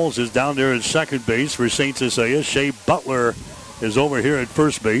Cavals is down there at second base for St. Cecilia. Shea Butler is over here at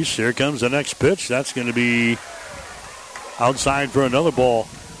first base. Here comes the next pitch. That's going to be outside for another ball.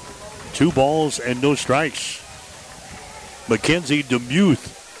 2 balls and no strikes. Mackenzie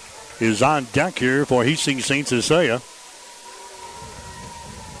DeMuth is on deck here for Hastings St. Cecilia.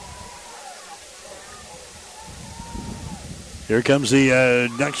 Here comes the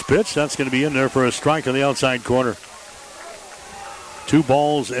next pitch. That's going to be in there for a strike on the outside corner. 2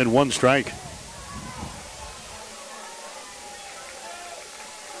 balls and 1 strike.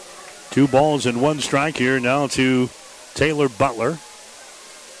 2 balls and 1 strike here now to Taylor Butler.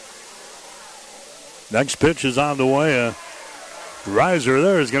 Next pitch is on the way. A riser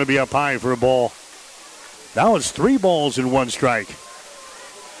there is going to be up high for a ball. Now it's 3 balls and 1 strike.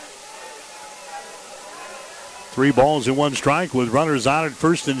 3 balls and 1 strike with runners on at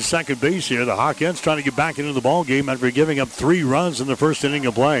first and second base here. The Hawkins trying to get back into the ball game after giving up 3 runs in the first inning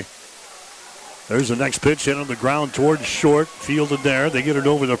of play. There's the next pitch hit on the ground towards short, fielded there. They get it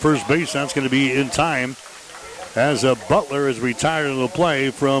over the first base. That's going to be in time as Butler is retired in the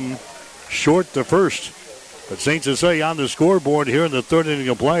play from short to first. But St. Cecilia on the scoreboard here in the 3rd inning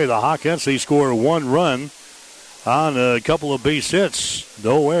of play. The Hawkins, they score 1 run on a couple of base hits.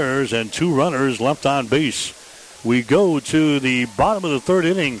 No errors and 2 runners left on base. We go to the bottom of the 3rd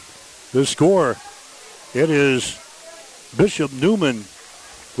inning. The score, it is Bishop Neumann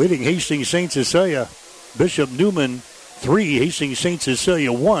leading Hastings St. Cecilia. Bishop Neumann 3, Hastings St.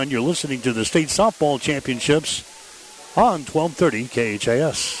 Cecilia 1. You're listening to the State Softball Championships on 1230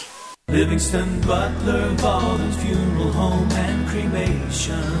 KHAS. Livingston Butler Volunteer Funeral Home and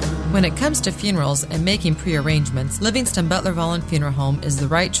Cremation. When it comes to funerals and making pre-arrangements, Livingston Butler Volunteer Funeral Home is the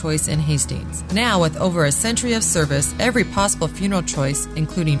right choice in Hastings. Now, with over a century of service, every possible funeral choice,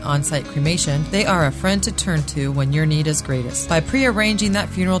 including on-site cremation, they are a friend to turn to when your need is greatest. By pre-arranging that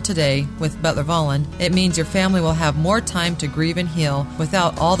funeral today with Butler Volunteer, it means your family will have more time to grieve and heal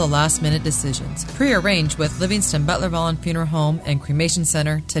without all the last-minute decisions. Pre-arrange with Livingston Butler Volunteer Funeral Home and Cremation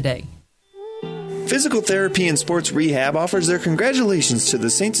Center today. Physical Therapy and Sports Rehab offers their congratulations to the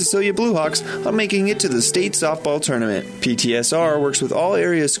St. Cecilia Bluehawks on making it to the state softball tournament. PTSR works with all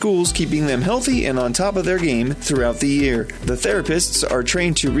area schools, keeping them healthy and on top of their game throughout the year. The therapists are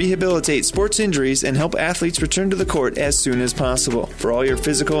trained to rehabilitate sports injuries and help athletes return to the court as soon as possible. For all your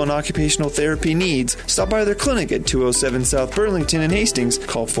physical and occupational therapy needs, stop by their clinic at 207 South Burlington in Hastings.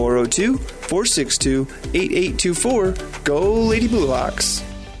 Call 402-462-8824. Go Lady Bluehawks.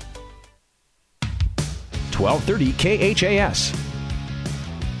 1230 KHAS.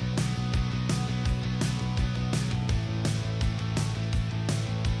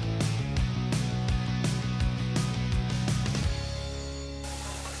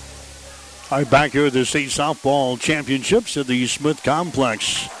 All right, back here at the State Softball Championships at the Smith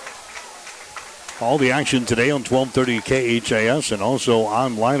Complex. All the action today on 1230 KHAS and also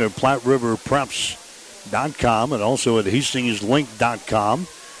online at PlatteRiverPreps.com and also at HastingsLink.com.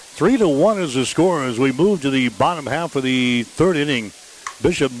 3-1 is the score as we move to the bottom half of the 3rd inning.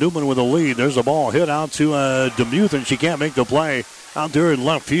 Bishop Neumann with a lead. There's a ball hit out to DeMuth, and she can't make the play out there in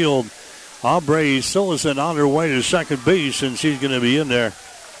left field. Aubrey Sillison on her way to second base, and she's going to be in there.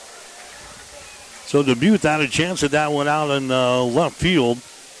 So DeMuth had a chance at that one out in left field,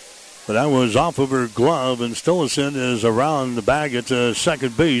 but that was off of her glove, and Stillison is around the bag at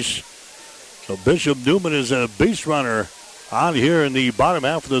second base. So Bishop Neumann is a base runner on here in the bottom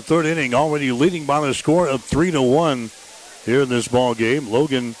half of the 3rd inning, already leading by the score of 3-1 here in this ball game.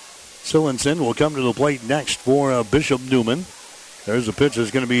 Logan Sillinson will come to the plate next for Bishop Neumann. There's a pitch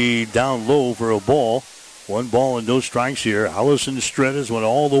that's going to be down low for a ball. 1 ball and no strikes here. Allison Strettis went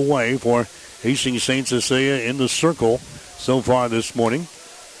all the way for Hastings St. Cecilia in the circle so far this morning.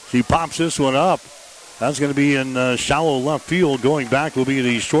 She pops this one up. That's going to be in shallow left field. Going back will be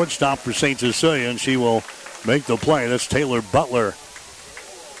the shortstop for St. Cecilia, and she will make the play. That's Taylor Butler.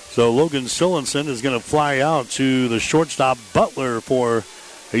 So Logan Sillinson is going to fly out to the shortstop Butler for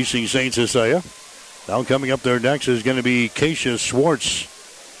Hastings St. Cecilia. Now coming up there next is going to be Keisha Schwartz.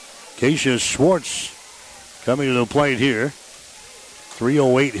 Keisha Schwartz coming to the plate here.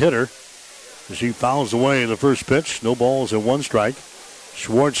 308 hitter. She fouls away the first pitch. No balls and 1 strike.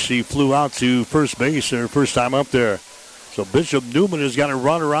 Schwartz, she flew out to first base her first time up there. So Bishop Neumann has got a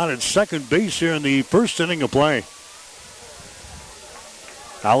runner on at second base here in the 1st inning of play.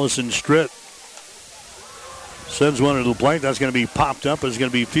 Allison Stritt sends one to the plate. That's going to be popped up. It's going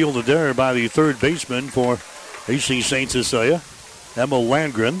to be fielded there by the 3rd baseman for Hastings St. Cecilia, Emma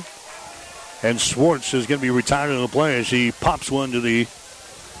Landgren. And Schwartz is going to be retired in the play as she pops one to the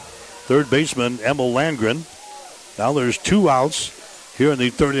 3rd baseman, Emma Landgren. Now there's 2 outs here in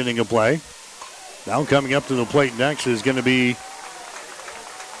the 3rd inning of play. Now coming up to the plate next is going to be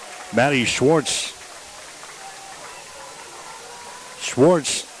Maddie Schwartz.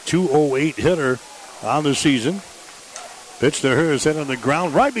 Schwartz, 208 hitter on the season. Pitch to her is hit on the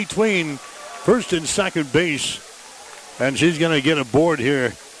ground right between first and second base. And she's going to get a board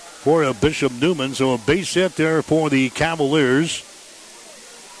here for Bishop Neumann. So a base hit there for the Cavaliers.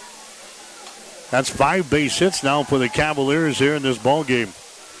 That's 5 base hits now for the Cavaliers here in this ball game.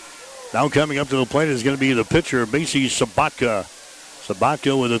 Now coming up to the plate is going to be the pitcher, Macy Sabatka.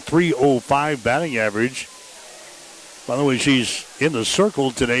 Sabatka with a .305 batting average. By the way, she's in the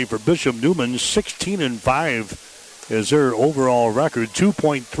circle today for Bishop Neumann. 16-5 is her overall record.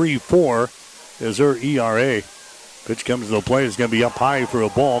 2.34 is her ERA. Pitch comes to the plate. It's going to be up high for a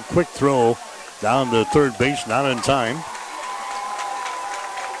ball. Quick throw down to third base, not in time.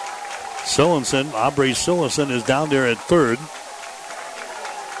 Aubrey Sillison is down there at third.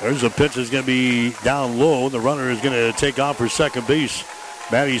 There's a pitch that's going to be down low. The runner is going to take off for second base.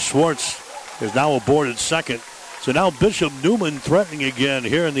 Maddie Schwartz is now aboard at second. So now Bishop Neumann threatening again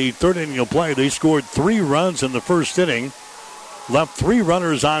here in the third inning of play. They scored 3 runs in the first inning. Left 3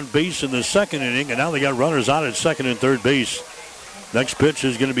 runners on base in the second inning. And now they got runners on at second and third base. Next pitch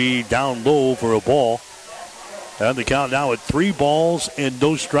is going to be down low for a ball. And the count now at 3 balls and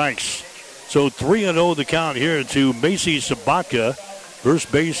no strikes. So 3-0 the count here to Macy Sabatka.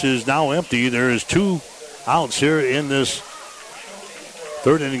 First base is now empty. There is 2 outs here in this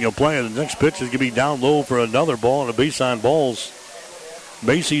third inning of play. The next pitch is going to be down low for another ball and a base on balls.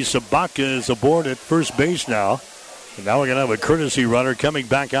 Macy Sabatka is aboard at first base now. And now we're going to have a courtesy runner coming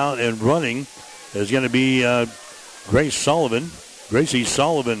back out and running. Is going to be Grace Sullivan. Gracie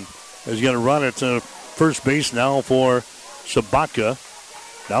Sullivan is going to run at first base now for Sabatka.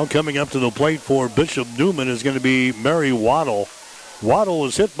 Now coming up to the plate for Bishop Neumann is going to be Mary Waddle. Waddle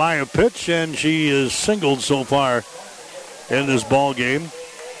was hit by a pitch, and she is singled so far in this ball game.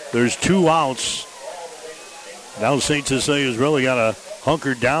 There's 2 outs. Now St. Cecilia's really got to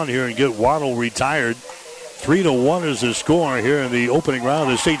hunker down here and get Waddle retired. 3-1 is the score here in the opening round of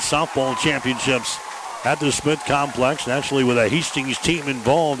the state softball championships at the Smith Complex. Naturally, with a Hastings team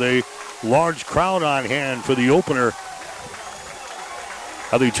involved, a large crowd on hand for the opener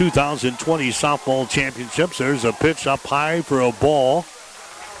of the 2020 softball championships. There's a pitch up high for a ball.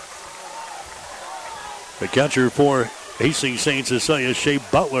 The catcher for Hastings St. Cecilia, Shea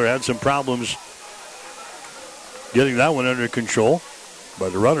Butler, had some problems getting that one under control.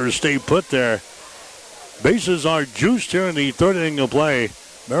 But the runners stay put there. Bases are juiced here in the third inning of play.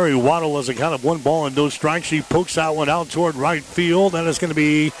 Mary Waddle has a count of 1 ball and no strikes. She pokes that one out toward right field, and it's going to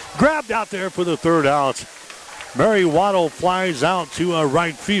be grabbed out there for the third out. Mary Waddle flies out to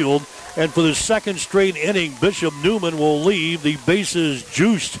right field, and for the second straight inning, Bishop Neumann will leave the bases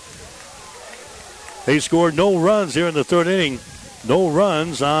juiced. They scored no runs here in the third inning. No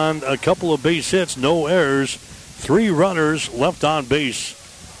runs on a couple of base hits, no errors. 3 runners left on base.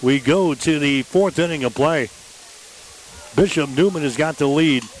 We go to the fourth inning of play. Bishop Neumann has got the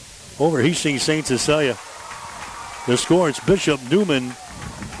lead over Hastings St. Cecilia. The score is Bishop Neumann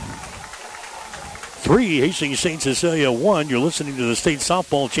 3, Hastings St. Cecilia 1. You're listening to the state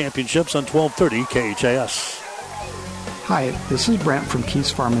softball championships on 1230 KHAS. Hi, this is Brent from Keys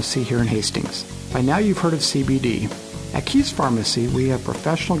Pharmacy here in Hastings. By now you've heard of CBD. At Keys Pharmacy, we have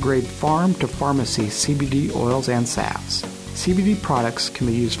professional-grade farm-to-pharmacy CBD oils and salves. CBD products can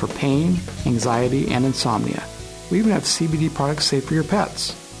be used for pain, anxiety, and insomnia. We even have CBD products safe for your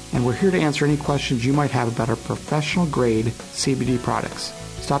pets. And we're here to answer any questions you might have about our professional-grade CBD products.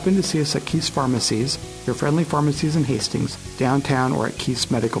 Stop in to see us at Keys Pharmacies, your friendly pharmacies in Hastings, downtown, or at Keys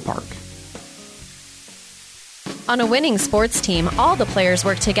Medical Park. On a winning sports team, all the players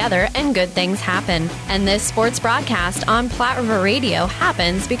work together and good things happen. And this sports broadcast on Platte River Radio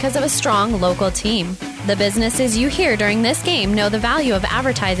happens because of a strong local team. The businesses you hear during this game know the value of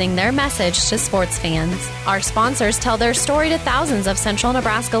advertising their message to sports fans. Our sponsors tell their story to thousands of Central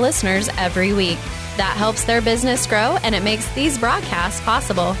Nebraska listeners every week. That helps their business grow, and it makes these broadcasts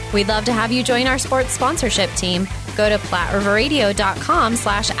possible. We'd love to have you join our sports sponsorship team. Go to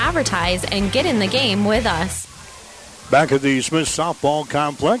PlatteRiverRadio.com/advertise and get in the game with us. Back at the Smith Softball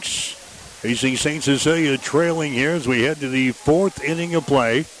Complex, Hastings St. Cecilia trailing here as we head to the fourth inning of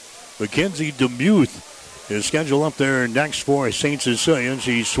play. Mackenzie DeMuth is scheduled up there next for St. Cecilia.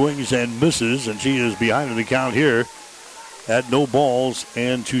 She swings and misses, and she is behind in the count here at no balls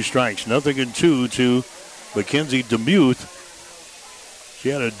and 2 strikes. 0-2 to Mackenzie DeMuth. She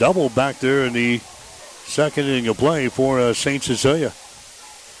had a double back there in the second inning of play for St. Cecilia.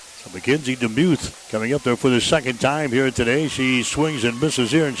 So Mackenzie DeMuth coming up there for the second time here today. She swings and misses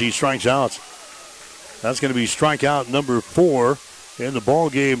here, and she strikes out. That's going to be strikeout number 4 in the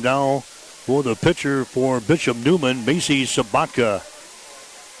ball game now for the pitcher for Bishop Neumann, Macy Sabatka.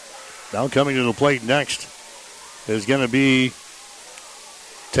 Now coming to the plate next is going to be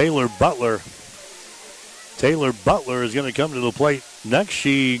Taylor Butler. Taylor Butler is going to come to the plate next.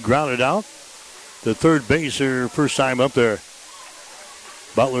 She grounded out the third base her first time up there.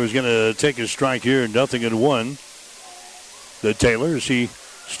 Butler is going to take a strike here, 0-1. The Taylor, as he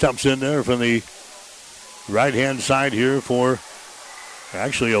steps in there from the right-hand side here for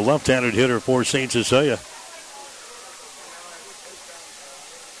actually a left-handed hitter for St. Cecilia.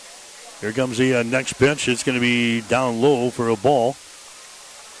 Here comes the next pitch. It's going to be down low for a ball.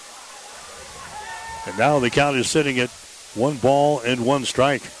 And now the count is sitting at 1-1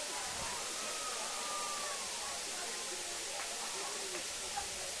 strike.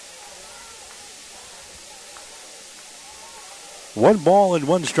 One ball and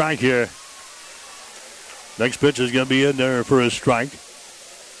one strike here. Next pitch is going to be in there for a strike.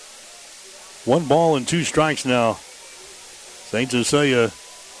 1 ball and 2 strikes now. St. Cecilia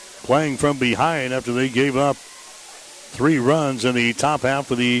playing from behind after they gave up 3 runs in the top half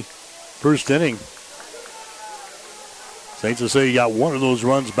of the first inning. St. Cecilia got 1 of those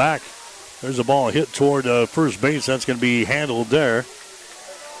runs back. There's a ball hit toward first base. That's going to be handled there.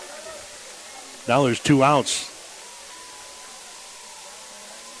 Now there's 2 outs.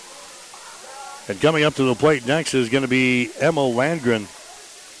 And coming up to the plate next is going to be Emma Landgren.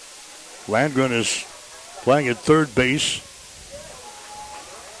 Landgren is playing at third base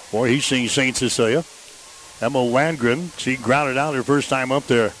for Hastings St. Cecilia. Emma Landgren, she grounded out her first time up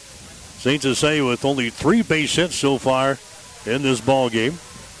there. St. Cecilia with only 3 base hits so far in this ball game.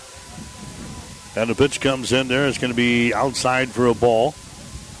 And the pitch comes in there. It's going to be outside for a ball.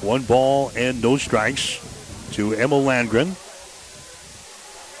 1 ball and no strikes to Emma Landgren.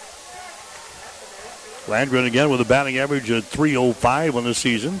 Landgren again with a batting average of .305 on the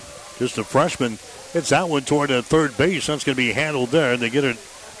season. Just a freshman. Hits that one toward third base. That's going to be handled there. And they get it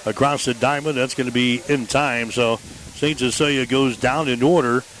across the diamond. That's going to be in time. So St. Cecilia goes down in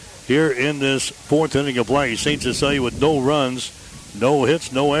order here in this 4th inning of play. St. Cecilia with no runs, no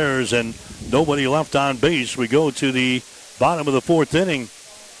hits, no errors, and nobody left on base. We go to the bottom of the 4th inning.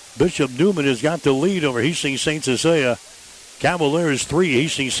 Bishop Neumann has got the lead over Hastings St. Cecilia. Cavaliers 3,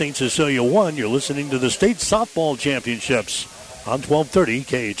 Hastings St. Cecilia 1. You're listening to the State Softball Championships on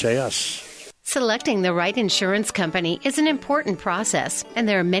 1230 KHAS. Selecting the right insurance company is an important process, and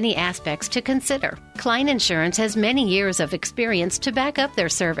there are many aspects to consider. Klein Insurance has many years of experience to back up their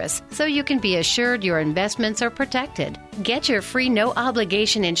service, so you can be assured your investments are protected. Get your free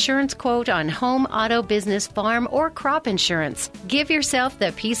no-obligation insurance quote on home, auto, business, farm, or crop insurance. Give yourself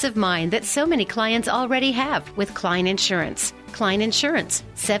the peace of mind that so many clients already have with Klein Insurance. Klein Insurance,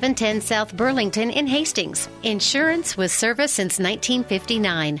 710 South Burlington in Hastings. Insurance with service since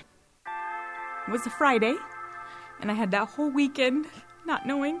 1959. It was a Friday, and I had that whole weekend not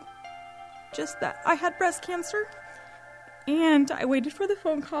knowing just that I had breast cancer. And I waited for the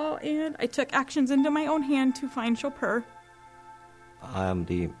phone call, and I took actions into my own hand to find Chopin. I am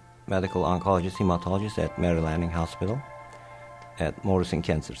the medical oncologist hematologist at Mary Lanning Hospital at Morrison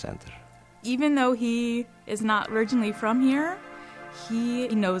Cancer Center. Even though he is not originally from here, he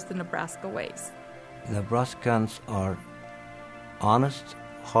knows the Nebraska ways. Nebraskans are honest,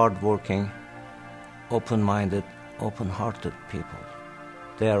 hardworking, open-minded, open-hearted people.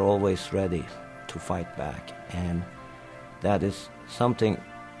 They are always ready to fight back, and that is something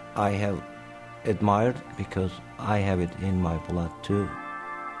I have admired because I have it in my blood too.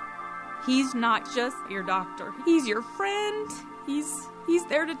 He's not just your doctor. He's your friend. He's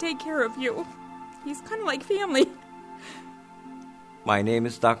there to take care of you. He's kind of like family. My name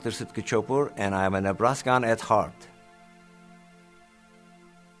is Dr. Sitka Chopur, and I am a Nebraskan at heart.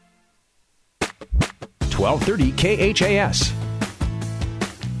 1230 KHAS.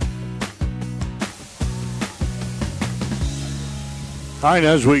 All right,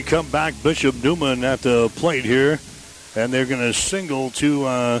 as we come back, Bishop Neumann at the plate here, and they're going to single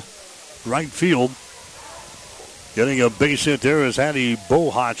to right field. Getting a base hit there is Hattie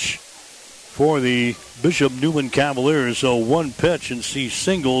Bohach for the Bishop Neumann Cavaliers. So 1 pitch, and she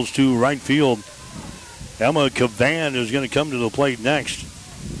singles to right field. Emma Cavan is going to come to the plate next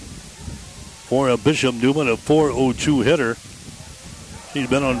for a Bishop Neumann, a .402 hitter. She's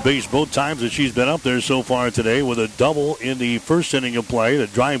been on base both times that she's been up there so far today with a double in the first inning of play to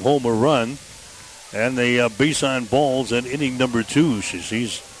drive home a run. And the base on balls in inning number 2.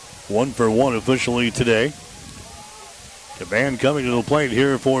 She's 1 for 1 officially today. Cavan coming to the plate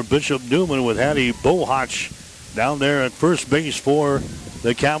here for Bishop Neumann with Hattie Bohach down there at first base for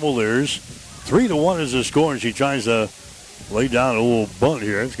the Cavaliers. 3-1 is the score, and she tries to lay down a little bunt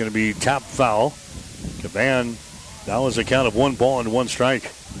here. It's going to be tap foul. Cavan now has a count of 1 ball and 1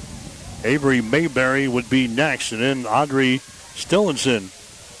 strike. Avery Mayberry would be next, and then Audrey Stillinson.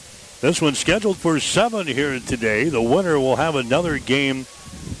 This one's scheduled for 7 here today. The winner will have another game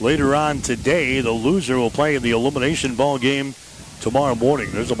later on today. The loser will play in the elimination ball game tomorrow morning.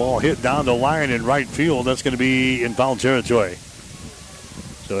 There's a ball hit down the line in right field. That's going to be in foul territory.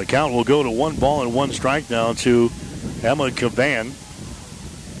 So the count will go to 1 ball and 1 strike now to Emma Cavan.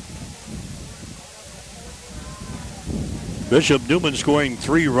 Bishop Neumann scoring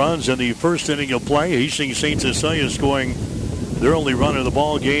 3 runs in the first inning of play. Hastings St. Cecilia scoring their only run of the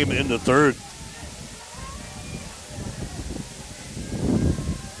ball game in the third.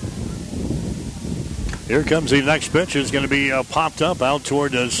 Here comes the next pitch. It's going to be popped up out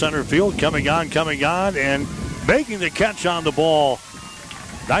toward center field. Coming on, and making the catch on the ball.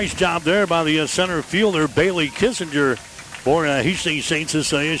 Nice job there by the center fielder, Bailey Kissinger, for Hastings St.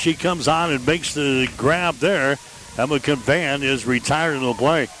 Cecilia. She comes on and makes the grab there. Emma Cavan is retired in the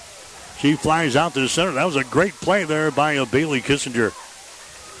play. She flies out to the center. That was a great play there by Bailey Kissinger.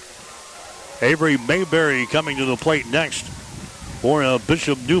 Avery Mayberry coming to the plate next for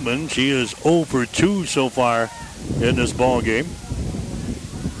Bishop Neumann. She is 0 for 2 so far in this ball game.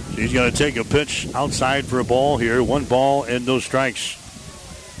 She's going to take a pitch outside for a ball here. 1 ball and no strikes.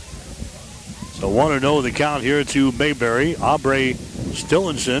 So 1-0 the count here to Mayberry. Aubrey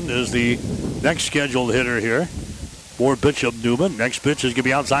Stillinson is the next scheduled hitter here for Bishop Neumann. Next pitch is going to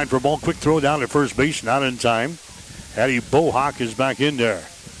be outside for a ball. Quick throw down to first base, not in time. Hattie Bohawk is back in there.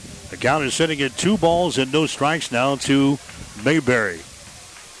 The count is sitting at 2 balls and no strikes now to Mayberry.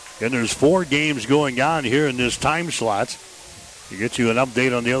 And there's 4 games going on here in this time slot. To get you an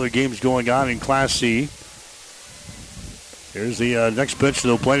update on the other games going on in Class C. Here's the next pitch to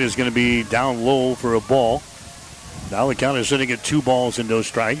the plate is going to be down low for a ball. Now the count is sitting at 2 balls and no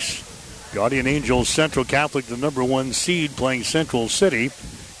strikes. Guardian Angels Central Catholic, the number 1 seed, playing Central City.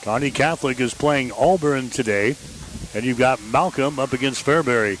 Kearney Catholic is playing Auburn today. And you've got Malcolm up against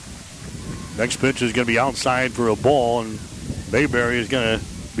Fairbury. Next pitch is going to be outside for a ball, and Mayberry is going to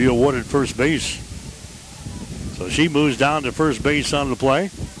be awarded first base. So she moves down to first base on the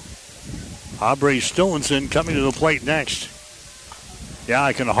play. Aubrey Stillinson coming to the plate next. Yeah,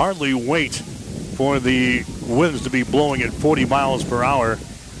 I can hardly wait for the winds to be blowing at 40 miles per hour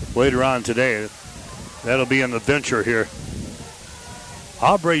later on today. That'll be an adventure here.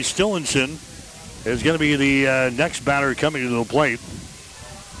 Aubrey Stillinson is going to be the next batter coming to the plate.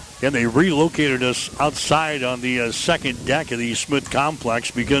 And they relocated us outside on the second deck of the Smith Complex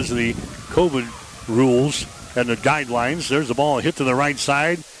because of the COVID rules and the guidelines. There's the ball hit to the right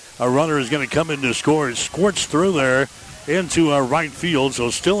side. A runner is going to come in to score. It squirts through there into right field. So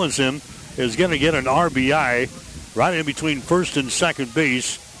Stillinson is going to get an RBI right in between first and second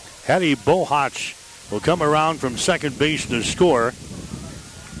base. Hattie Bohach will come around from second base to score.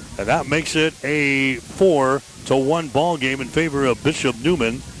 And that makes it a 4-1 ball game in favor of Bishop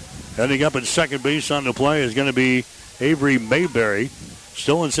Neumann. Ending up at second base on the play is going to be Avery Mayberry.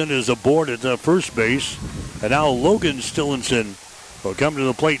 Stillinson is aboard at first base. And now Logan Stillinson will come to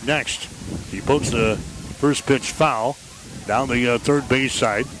the plate next. He pokes the first pitch foul down the third base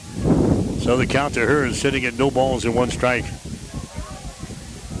side. So the count to her is sitting at no balls and 1 strike.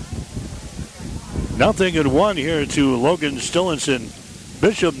 0-1 here to Logan Stillinson.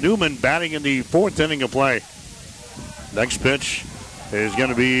 Bishop Neumann batting in the 4th inning of play. Next pitch is going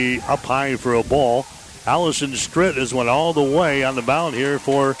to be up high for a ball. Allison Stritt has went all the way on the mound here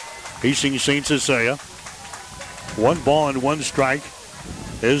for Hastings St. Cecilia. 1 ball and 1 strike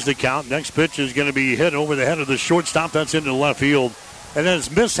is the count. Next pitch is going to be hit over the head of the shortstop. That's into left field. And it's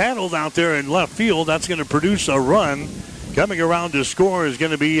mishandled out there in left field. That's going to produce a run. Coming around to score is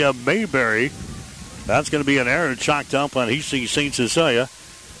going to be Mayberry. That's going to be an error chalked up on Hastings St. Cecilia.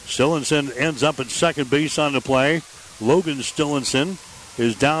 Stillinson ends up at second base on the play. Logan Stillinson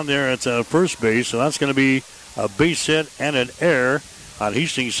is down there at first base. So that's going to be a base hit and an error on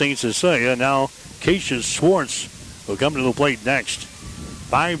Hastings St. Cecilia. Now Keisha Schwartz will come to the plate next.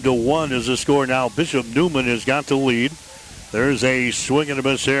 5-1 is the score now. Bishop Neumann has got the lead. There's a swing and a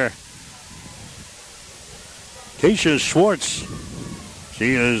miss here. Keisha Schwartz,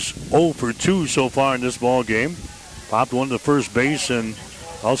 she is 0 for 2 so far in this ball game. Popped one to first base and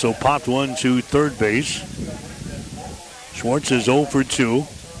also popped one to third base. Schwartz is 0 for 2.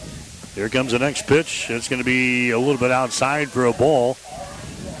 Here comes the next pitch. It's going to be a little bit outside for a ball.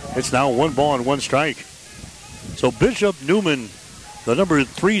 It's now 1 ball and 1 strike. So Bishop Neumann, the number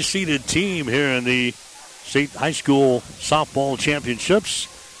 3 seeded team here in the State High School Softball Championships,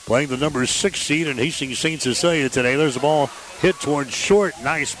 playing the number 6 seed in Hastings St. Cecilia today. There's a ball hit towards short.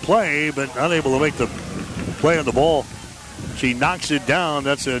 Nice play, but unable to make the play on the ball. She knocks it down.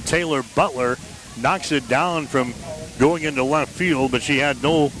 That's Taylor Butler. Knocks it down from going into left field, but she had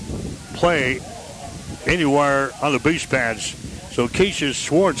no play anywhere on the base pads. So Keisha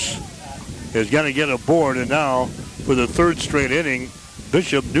Schwartz is going to get aboard, and now for the third straight inning.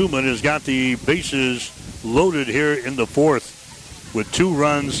 Bishop Neumann has got the bases loaded here in the fourth with 2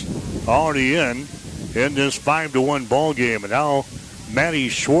 runs already in this 5-1 ball game. And now Maddie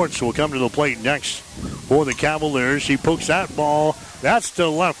Schwartz will come to the plate next for the Cavaliers. She pokes that ball. That's to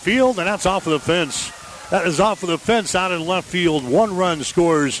left field, and that's off of the fence. That is off of the fence out in left field. 1 run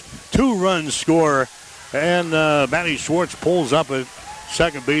scores, 2 runs score, and Maddie Schwartz pulls up at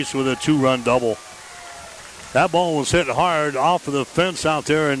second base with a 2-run double. That ball was hit hard off of the fence out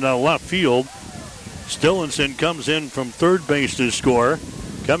there in left field. Stillinson comes in from third base to score.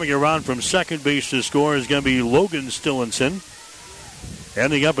 Coming around from second base to score is going to be Logan Stillinson.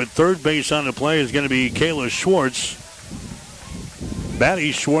 Ending up at third base on the play is going to be Kayla Schwartz.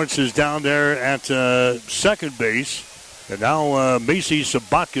 Maddie Schwartz is down there at second base. And now Macy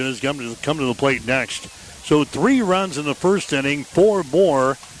Sabatka is come to the plate next. So 3 runs in the first inning, 4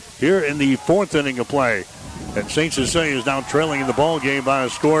 more here in the fourth inning of play. And St. Cecilia is now trailing in the ball game by a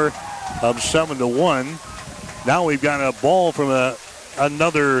score of 7-1. Now we've got a ball from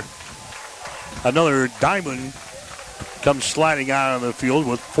another diamond comes sliding out on the field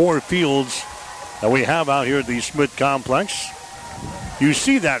with 4 fields that we have out here at the Smith Complex. You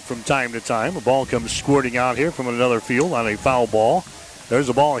see that from time to time. A ball comes squirting out here from another field on a foul ball. There's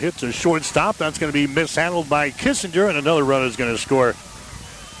a ball hit to shortstop. That's going to be mishandled by Kissinger, and another runner is going to score.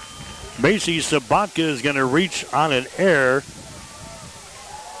 Macy Sabatka is going to reach on an error.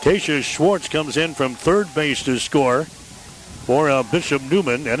 Tasha Schwartz comes in from third base to score for Bishop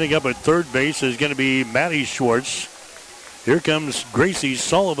Neumann. Ending up at third base is going to be Maddie Schwartz. Here comes Gracie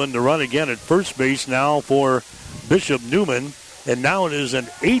Sullivan to run again at first base now for Bishop Neumann. And now it is an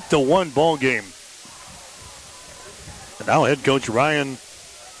 8-1 ball game. And now head coach Ryan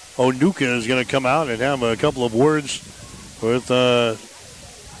Onuka is going to come out and have a couple of words with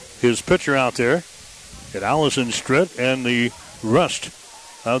his pitcher out there. And Allison Stritt and the rest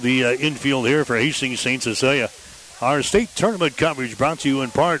of the infield here for Hastings St. Cecilia. Our state tournament coverage brought to you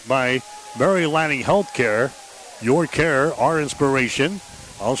in part by Mary Lanning Healthcare. Your care, our inspiration.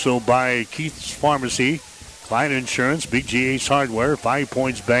 Also by Keith's Pharmacy, Klein Insurance, Big G Ace Hardware, 5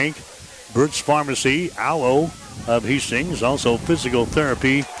 Points Bank, Burt's Pharmacy, Aloe of Hastings, also physical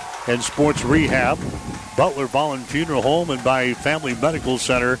therapy and sports rehab, Butler Ballin Funeral Home, and by Family Medical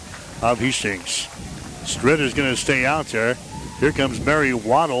Center of Hastings. Stritt is going to stay out there. Here comes Mary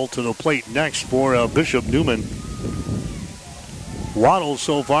Waddle to the plate next for Bishop Neumann. Waddle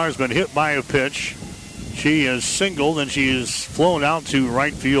so far has been hit by a pitch. She is singled and she is flown out to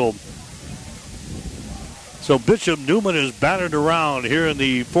right field. So Bishop Neumann is battered around here in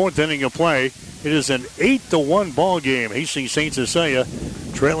the fourth inning of play. It is an 8-1 ball game. Hastings St. Cecilia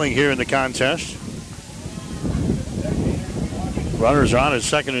trailing here in the contest. Runners are on at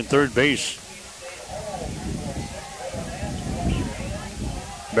second and third base.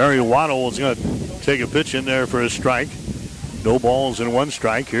 Mary Waddle is going to take a pitch in there for a strike. No balls and 1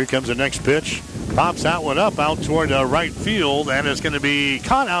 strike. Here comes the next pitch. Pops that one up out toward right field, and it's going to be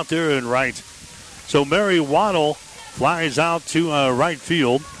caught out there in right. So Mary Waddle flies out to right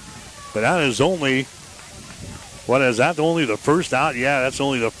field. But that is only, what is that? Only the first out? Yeah, that's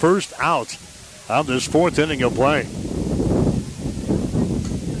only the first out of this fourth inning of play.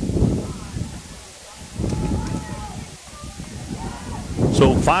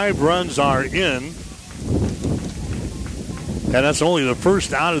 So 5 runs are in. And that's only the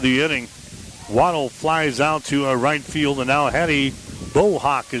first out of the inning. Waddle flies out to right field, and now Hattie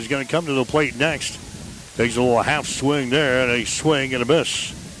Bohawk is going to come to the plate next. Takes a little half swing there, and a swing and a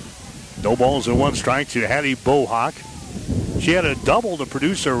miss. No balls and 1 strike to Hattie Bohawk. She had a double to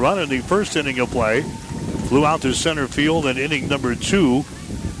produce a run in the first inning of play. Flew out to center field in inning number 2,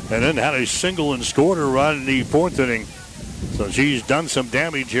 and then had a single and scored a run in the fourth inning. So she's done some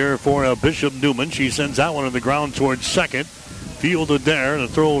damage here for Bishop Neumann. She sends that one on the ground towards second. Fielded there, and a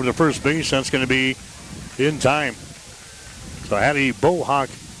throw over to first base. That's going to be in time. So Hattie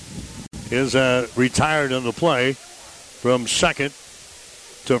Bohawk is retired on the play from second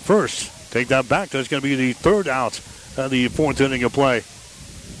to first. Take that back. That's going to be the third out of the fourth inning of play.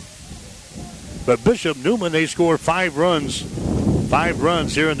 But Bishop Neumann, they score 5 runs. 5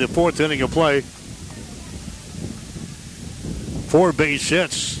 runs here in the fourth inning of play. 4 base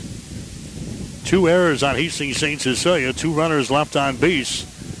hits. 2 errors on Hastings St. Cecilia. 2 runners left on base.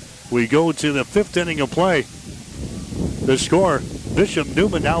 We go to the 5th inning of play. The score, Bishop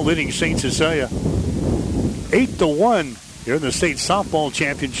Neumann now leading St. Cecilia 8-1 here in the state softball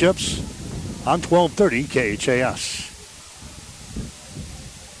championships on 1230 KHAS.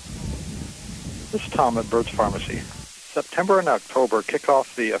 This is Tom at Bird's Pharmacy. September September and October kick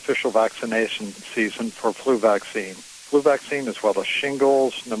off the official vaccination season for flu vaccine. Flu vaccine, as well as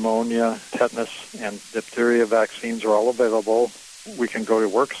shingles, pneumonia, tetanus, and diphtheria vaccines are all available. We can go to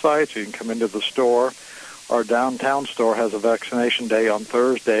work sites. You can come into the store. Our downtown store has a vaccination day on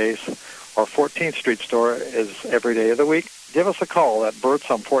Thursdays. Our 14th Street store is every day of the week. Give us a call at Burt's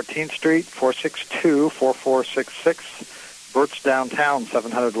on 14th Street, 462-4466. Burt's downtown,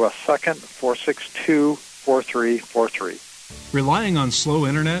 700 West 2nd, 462-4343. Relying on slow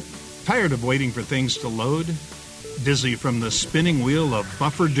internet? Tired of waiting for things to load? Dizzy from the spinning wheel of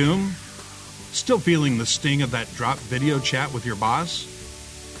buffer doom? Still feeling the sting of that drop video chat with your boss?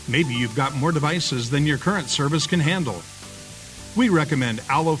 Maybe you've got more devices than your current service can handle. We recommend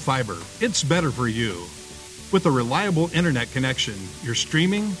Allo Fiber. It's better for you. With a reliable internet connection, your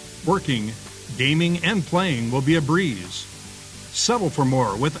streaming, working, gaming, and playing will be a breeze. Settle for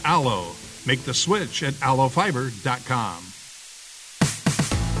more with Allo. Make the switch at allofiber.com.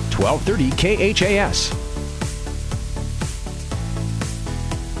 1230 KHAS.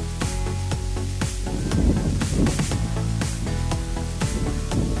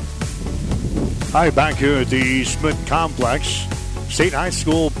 Hi, back here at the Smith Complex. State High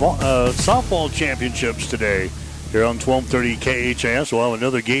School softball championships today here on 1230 KHAS. We'll have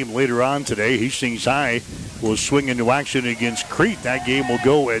another game later on today. Hastings High will swing into action against Crete. That game will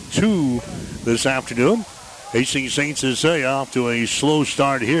go at 2 this afternoon. Hastings St Cecilia off to a slow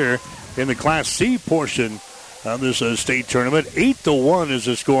start here in the Class C portion of this state tournament. 8-1 is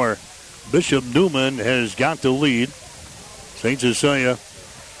the score. Bishop Neumann has got the lead. St Cecilia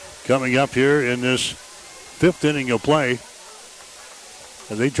coming up here in this 5th inning of play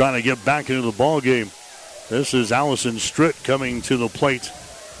as they try to get back into the ball game. This is Allison Stritt coming to the plate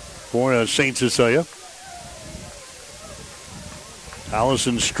for St. Cecilia.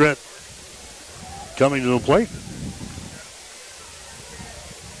 Allison Stritt coming to the plate.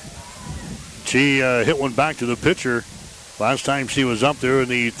 She hit one back to the pitcher last time she was up there in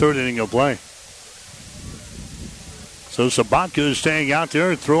the 3rd inning of play. So Sabatka is staying out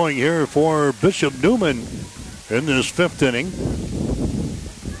there, throwing here for Bishop Neumann in this 5th inning.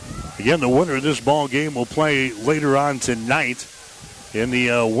 Again, the winner of this ball game will play later on tonight in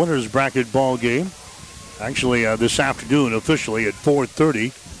the winner's bracket ball game. Actually, this afternoon, officially at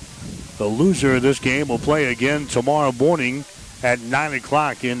 4:30. The loser of this game will play again tomorrow morning at 9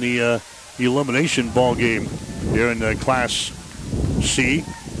 o'clock in the elimination ball game here in Class C.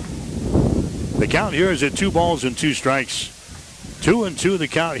 The count here is at 2 balls and 2 strikes. 2-2 the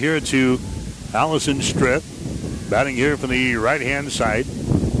count here to Allison Stritt, batting here from the right-hand side.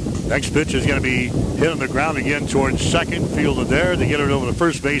 Next pitch is going to be hit on the ground again towards second, fielded there. They get it over to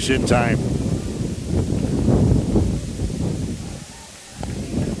first base in time.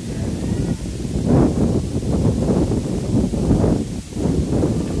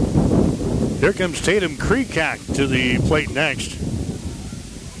 Here comes Tatum Kreekak to the plate next.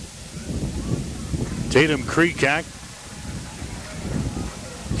 Tatum Kreekak.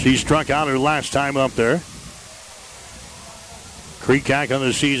 She struck out her last time up there. Kreekak on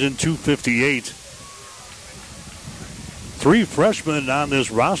the season, .258. 3 freshmen on this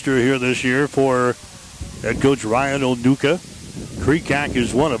roster here this year for head coach Ryan Onuka. Kreekak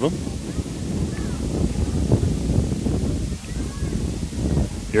is one of them.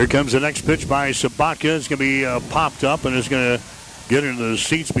 Here comes the next pitch by Sabatka. It's going to be popped up, and it's going to get into the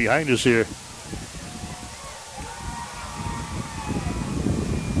seats behind us here.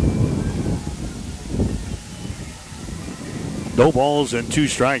 No balls and 2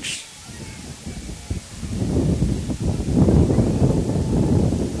 strikes.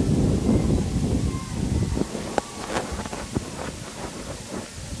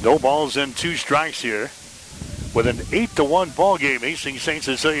 No balls and 2 strikes here. With an 8-1 ball game, Hastings St.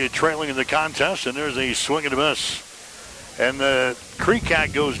 Cecilia trailing in the contest, and there's a swing and a miss. And the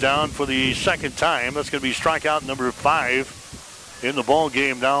Kreekak goes down for the second time. That's going to be strikeout number 5 in the ball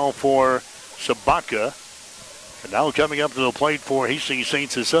game now for Sabatka. And now coming up to the plate for Hastings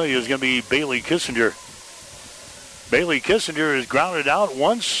St. Cecilia is going to be Bailey Kissinger. Bailey Kissinger is grounded out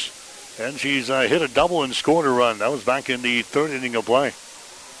once, and she's hit a double and scored a run. That was back in the 3rd inning of play.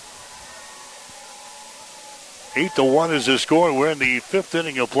 8-1 is the score. We're in the 5th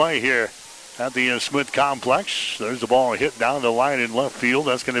inning of play here at the Smith Complex. There's the ball hit down the line in left field.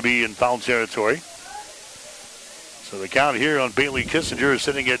 That's going to be in foul territory. So the count here on Bailey Kissinger is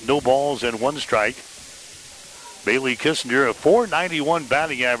sitting at no balls and 1 strike. Bailey Kissinger, a .491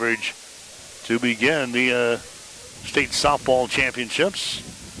 batting average to begin the state softball championships.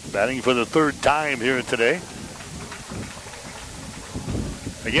 Batting for the 3rd time here today.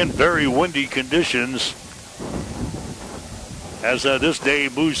 Again, very windy conditions as this day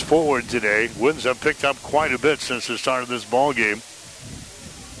moves forward today. Winds have picked up quite a bit since the start of this ball game.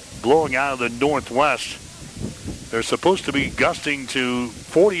 Blowing out of the northwest. They're supposed to be gusting to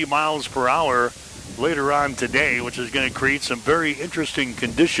 40 miles per hour later on today, which is going to create some very interesting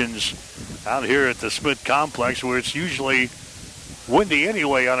conditions out here at the Smith Complex, where it's usually windy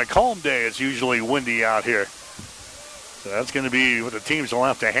anyway. On a calm day, it's usually windy out here. So that's going to be what the teams will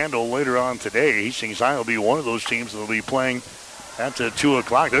have to handle later on today. Hastings High will be one of those teams that will be playing at 2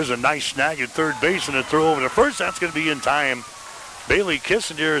 o'clock. There's a nice snag at third base and a throw over to first. That's going to be in time. Bailey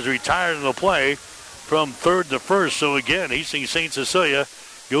Kissinger is retired in the play from third to first. So again, Hastings St. Cecilia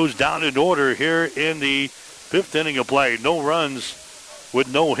goes down in order here in the 5th inning of play. No runs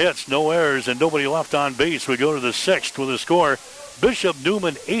with no hits, no errors, and nobody left on base. We go to the 6th with a score. Bishop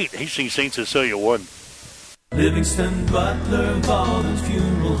Neumann 8, Hastings St. Cecilia 1. Livingston Butler Volun's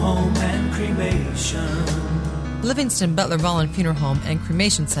Funeral Home and Cremation. Livingston Butler Volun Funeral Home and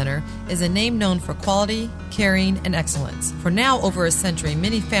Cremation Center is a name known for quality, caring, and excellence. For now over a century,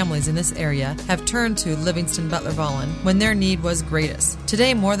 many families in this area have turned to Livingston Butler Volun when their need was greatest.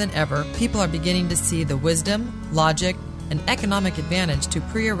 Today, more than ever, people are beginning to see the wisdom, logic, and economic advantage to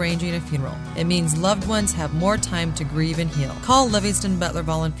pre-arranging a funeral. It means loved ones have more time to grieve and heal. Call Livingston Butler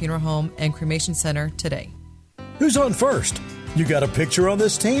Volun Funeral Home and Cremation Center today. Who's on first? You got a picture on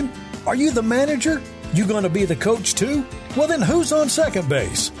this team? Are you the manager? You going to be the coach too? Well, then who's on second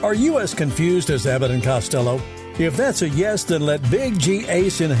base? Are you as confused as Abbott and Costello? If that's a yes, then let Big G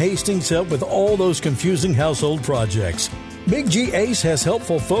Ace in Hastings help with all those confusing household projects. Big G Ace has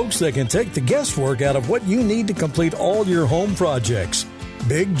helpful folks that can take the guesswork out of what you need to complete all your home projects.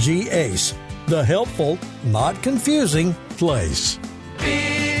 Big G Ace, the helpful, not confusing place.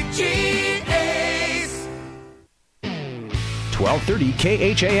 Big G Ace. 1230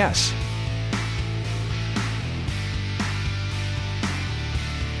 KHAS.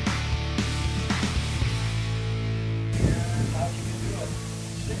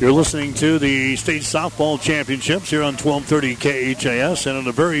 You're listening to the State Softball Championships here on 1230 KHAS. And on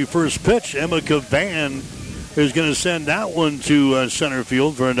the very first pitch, Emma Cavan is going to send that one to center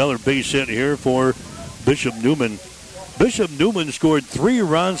field for another base hit here for Bishop Neumann. Bishop Neumann scored 3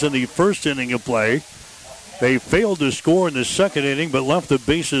 runs in the first inning of play. They failed to score in the second inning but left the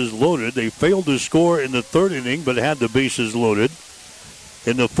bases loaded. They failed to score in the third inning but had the bases loaded.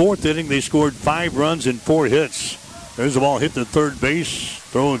 In the fourth inning, they scored 5 runs and 4 hits. There's the ball hit to third base.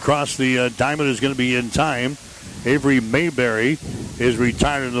 Throw across the diamond is going to be in time. Avery Mayberry is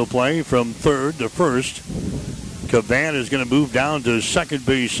retired in the play from third to first. Cavan is going to move down to second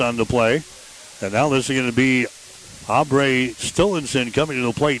base on the play. And now this is going to be Aubrey Stillinson coming to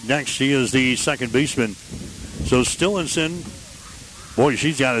the plate next. She is the second baseman. So Stillinson, boy,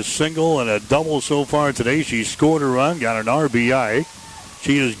 she's got a single and a double so far today. She scored a run, got an RBI.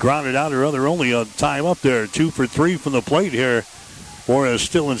 She has grounded out her other only a time up there. 2 for 3 from the plate here for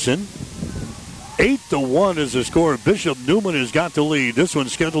Stillinson. 8-1 is the score. Bishop Neumann has got the lead. This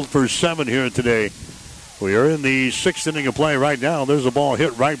one's scheduled for 7 here today. We are in the 6th inning of play right now. There's a ball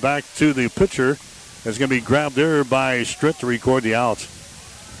hit right back to the pitcher. It's going to be grabbed there by Stritt to record the out.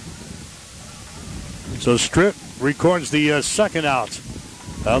 So Stritt records the second out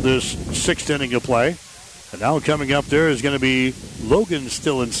of this 6th inning of play. And now coming up there is going to be Logan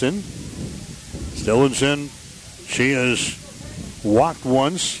Stillinson. Stillinson, she has walked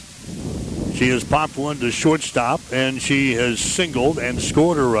once. She has popped one to shortstop, and she has singled and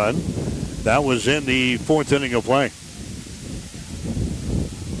scored a run. That was in the 4th inning of play.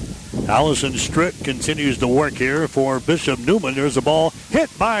 Allison Stritt continues to work here for Bishop Neumann. There's a ball hit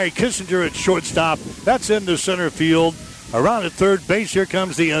by Kissinger at shortstop. That's into center field. Around at third base, here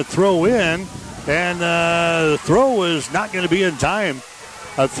comes the throw in. And the throw is not going to be in time.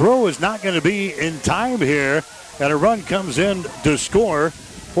 A throw is not going to be in time here. And a run comes in to score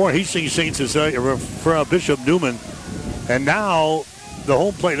for Hastings St. Cecilia, for Bishop Neumann. And now the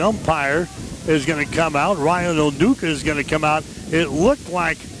home plate umpire is going to come out. Ryan Onuka is going to come out. It looked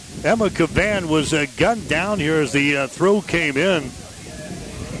like Emma Cavan was gunned down here as the throw came in.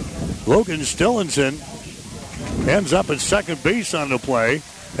 Logan Stillinson ends up at second base on the play.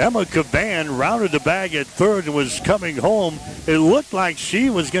 Emma Cavan rounded the bag at third and was coming home. It looked like she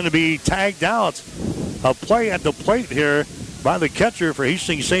was going to be tagged out. A play at the plate here by the catcher for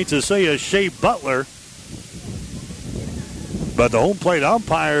Hastings St. Cecilia, Shea Butler. But the home plate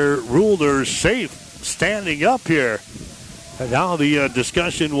umpire ruled her safe standing up here. And now the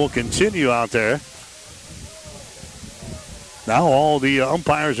discussion will continue out there. Now all the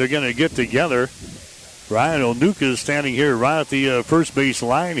umpires are going to get together. Ryan Onuka is standing here right at the first base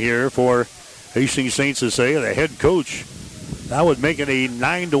line here for Hastings St. Cecilia, the head coach That would make it a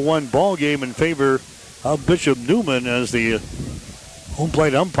 9-1 ball game in favor of Bishop Neumann, as the home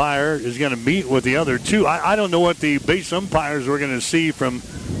plate umpire is going to meet with the other two. I don't know what the base umpires were going to see from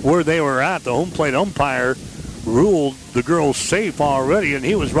where they were at. The home plate umpire ruled the girls safe already, and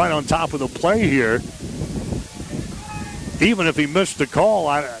he was right on top of the play here. Even if he missed the call,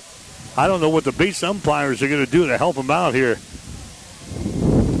 I don't know what the base umpires are going to do to help him out here.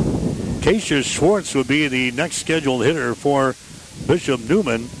 Keisha Schwartz would be the next scheduled hitter for Bishop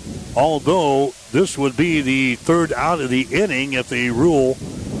Neumann, although this would be the third out of the inning if they rule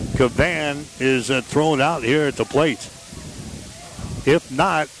Cavan is thrown out here at the plate. If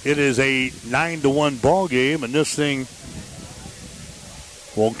not, it is a 9-1 ball game, and this thing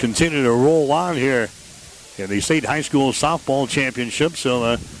will continue to roll on here in the state high school softball championship. So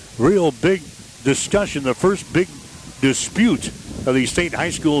a real big discussion, the first big dispute of the state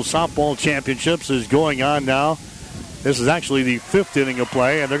high school softball championships is going on now. This is actually the fifth inning of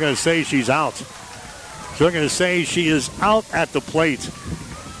play, and they're going to say she's out. So they're going to say she is out at the plate.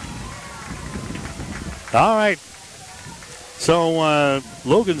 All right. So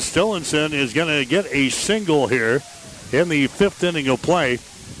Logan Stillinson is going to get a single here in the fifth inning of play.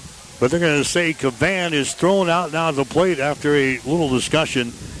 But they're going to say Cavan is thrown out now at the plate after a little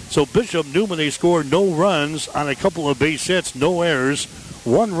discussion. So Bishop Neumann, they scored no runs on a couple of base hits, no errors,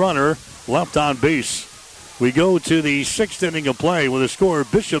 one runner left on base. We go to the sixth inning of play with a score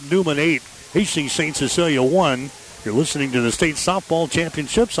Bishop Neumann 8, Hastings St. Cecilia 1. You're listening to the state softball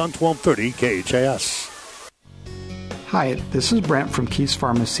championships on 1230 KHAS. Hi, this is Brent from Keith's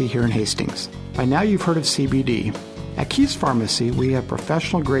Pharmacy here in Hastings. By now you've heard of CBD. At Keith's Pharmacy, we have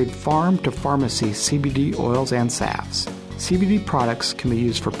professional-grade farm-to-pharmacy CBD oils and salves. CBD products can be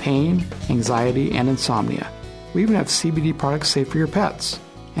used for pain, anxiety, and insomnia. We even have CBD products safe for your pets.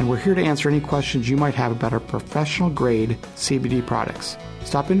 And we're here to answer any questions you might have about our professional-grade CBD products.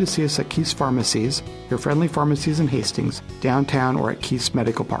 Stop in to see us at Keith's Pharmacies, your friendly pharmacies in Hastings, downtown, or at Keith's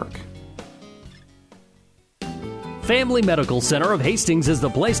Medical Park. Family Medical Center of Hastings is the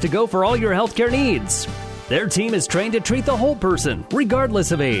place to go for all your healthcare needs. Their team is trained to treat the whole person,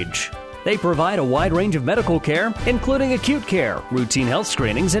 regardless of age. They provide a wide range of medical care, including acute care, routine health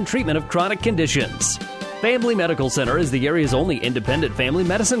screenings, and treatment of chronic conditions. Family Medical Center is the area's only independent family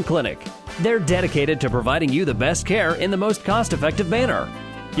medicine clinic. They're dedicated to providing you the best care in the most cost-effective manner.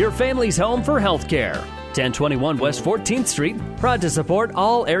 Your family's home for health care. 1021 West 14th Street, proud to support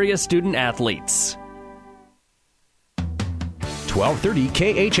all area student athletes.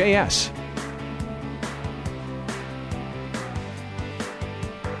 1230 KHAS.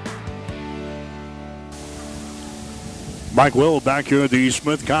 Mike Will back here at the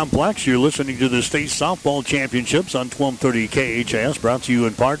Smith Complex. You're listening to the state softball championships on 1230 KHAS, brought to you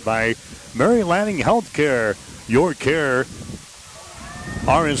in part by Mary Lanning Healthcare. Your care,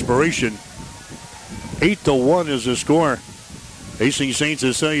 our inspiration. 8-1 is the score. Hastings St.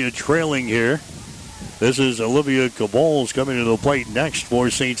 Cecilia trailing here. This is Olivia Caboles coming to the plate next for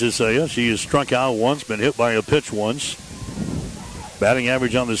St. Cecilia. She has struck out once, been hit by a pitch once. Batting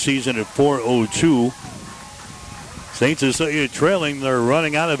average on the season at .402. St. Cecilia trailing. They're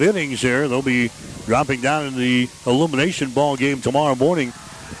running out of innings here. They'll be dropping down in the elimination ball game tomorrow morning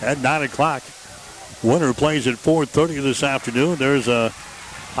at 9 o'clock. Winner plays at 4:30 this afternoon. There's a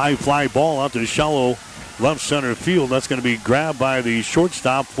high fly ball out to shallow left center field. That's going to be grabbed by the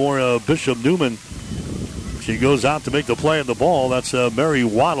shortstop for Bishop Neumann. She goes out to make the play at the ball. That's Mary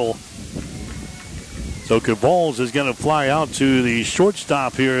Waddle. So Cavalls is going to fly out to the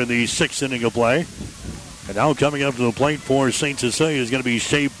shortstop here in the sixth inning of play. And now coming up to the plate for St. Cecilia is going to be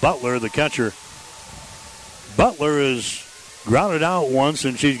Shea Butler, the catcher. Butler is grounded out once,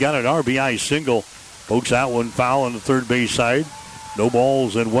 and she's got an RBI single. Pokes out one foul on the third base side. No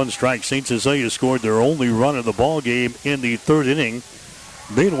balls and one strike. St. Cecilia scored their only run of the ball game in the third inning.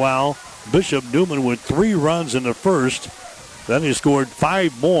 Meanwhile, Bishop Neumann with 3 runs in the first. Then he scored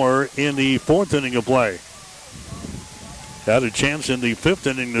 5 more in the fourth inning of play. Had a chance in the fifth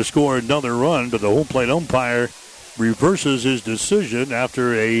inning to score another run, but the home plate umpire reverses his decision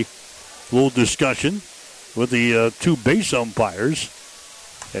after a little discussion with the two base umpires.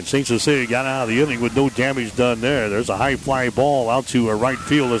 And St. Cecilia got out of the inning with no damage done there. There's a high fly ball out to a right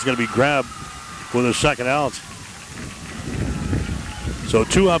field that's going to be grabbed with a second out. So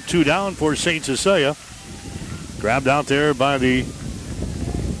 2 up, 2 down for St. Cecilia. Grabbed out there by the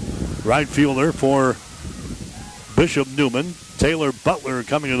right fielder for Bishop Neumann. Taylor Butler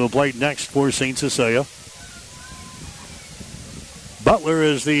coming to the plate next for St. Cecilia. Butler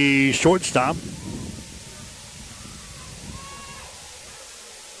is the shortstop.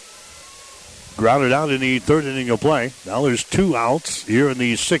 1-0 Grounded out in the third inning of play. Now there's 2 outs here in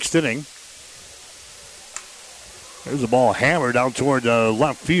the 6th inning. There's a ball hammered out toward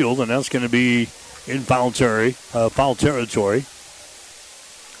left field, and that's going to be in foul territory.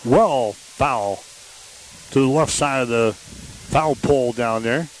 Well, foul to the left side of the foul pole down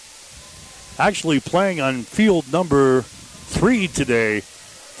there. Actually playing on field number 3 today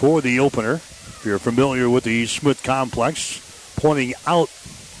for the opener. If you're familiar with the Smith Complex, pointing out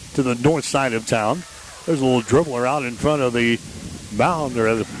to the north side of town. There's a little dribbler out in front of the mound, or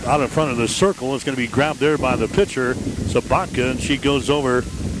out in front of the circle. It's going to be grabbed there by the pitcher, Sabatka, and she goes over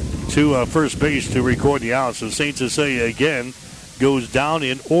to first base to record the out. So St. Cecilia again goes down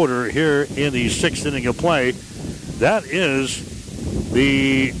in order here in the 6th inning of play. That is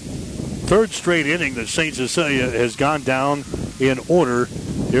the 3rd straight inning that St. Cecilia has gone down in order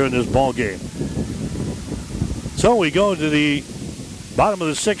here in this ball game. So we go to the bottom of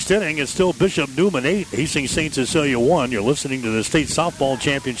the 6th inning. It's still Bishop Neumann 8, Hastings St. Cecilia 1. You're listening to the State Softball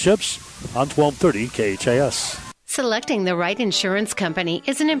Championships on 1230 KHAS. Selecting the right insurance company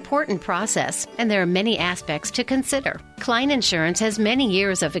is an important process, and there are many aspects to consider. Klein Insurance has many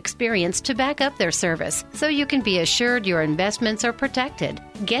years of experience to back up their service, so you can be assured your investments are protected.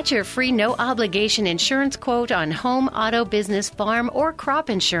 Get your free no-obligation insurance quote on home, auto, business, farm, or crop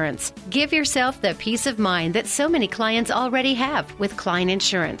insurance. Give yourself the peace of mind that so many clients already have with Klein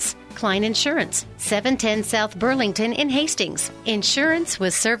Insurance. Klein Insurance, 710 South Burlington in Hastings. Insurance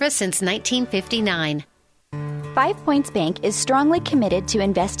with service since 1959. 5 Points Bank is strongly committed to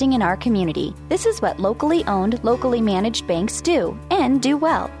investing in our community. This is what locally owned, locally managed banks do, and do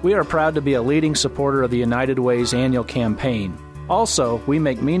well. We are proud to be a leading supporter of the United Way's annual campaign. Also, we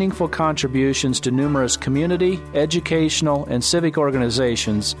make meaningful contributions to numerous community, educational, and civic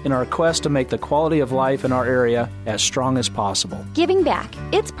organizations in our quest to make the quality of life in our area as strong as possible. Giving back.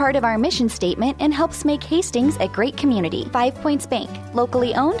 It's part of our mission statement and helps make Hastings a great community. 5 Points Bank.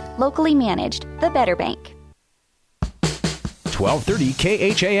 Locally owned, locally managed. The better bank. 1230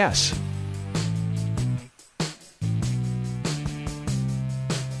 KHAS.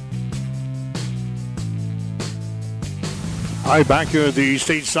 All right, back here at the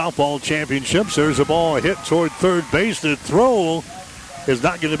State Softball Championships, there's a ball hit toward third base. The throw is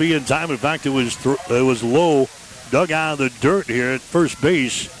not going to be in time. In fact, it was low, dug out of the dirt here at first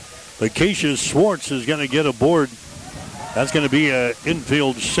base. Acacia Schwartz is going to get aboard. That's going to be an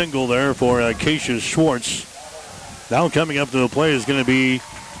infield single there for Acacia Schwartz. Now coming up to the plate is going to be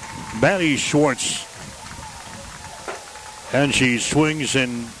Maddie Schwartz. And she swings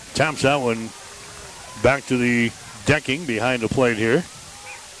and taps that one back to the decking behind the plate here.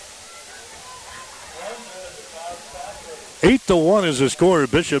 8-1 is the score.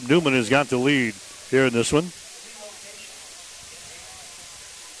 Bishop Neumann has got the lead here in this one.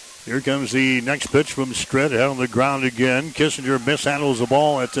 Here comes the next pitch from Strid, out on the ground again. Kissinger mishandles the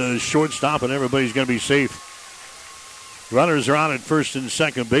ball at the shortstop, and everybody's going to be safe. Runners are on at first and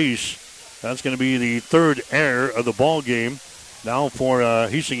second base. That's going to be the 3rd error of the ball game. Now for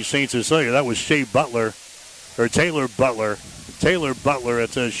Hastings St. Cecilia, that was Taylor Butler. Taylor Butler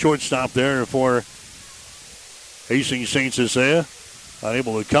at the shortstop there for Hastings St. Cecilia.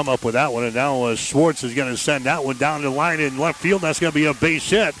 Unable to come up with that one, and now Schwartz is going to send that one down the line in left field. That's going to be a base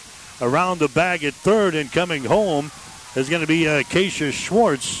hit. Around the bag at third and coming home is going to be Acacia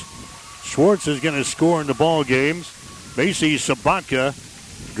Schwartz. Schwartz is going to score in the ball games. Macy Sabatka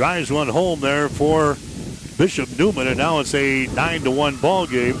drives one home there for Bishop Neumann, and now it's a 9-1 ball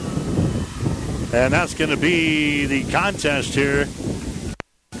game. And that's going to be the contest here.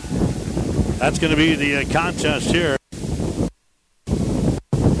 That's going to be the contest here.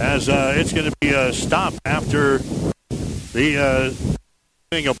 As it's going to be a stop after the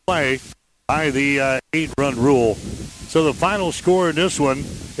inning of play by the 8-run rule. So the final score in this one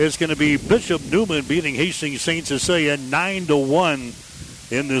is going to be Bishop Neumann beating Hastings St. Cecilia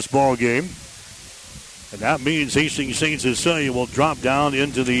 9-1 in this ball game. And that means Hastings St. Cecilia will drop down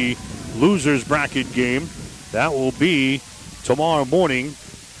into the losers bracket game. That will be tomorrow morning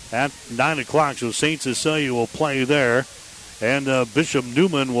at 9 o'clock. So St. Cecilia will play there. And Bishop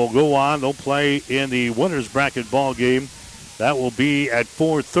Neumann will go on. They'll play in the winners bracket ball game. That will be at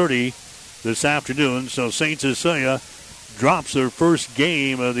 4:30 this afternoon. So St. Cecilia drops their first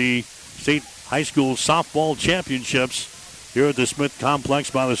game of the State High School Softball Championships here at the Smith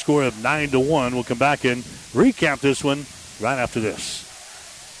Complex by the score of 9-1. We'll come back and recap this one right after this.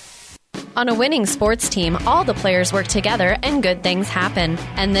 On a winning sports team, all the players work together and good things happen.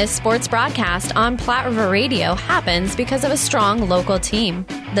 And this sports broadcast on Platte River Radio happens because of a strong local team.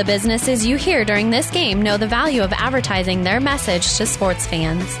 The businesses you hear during this game know the value of advertising their message to sports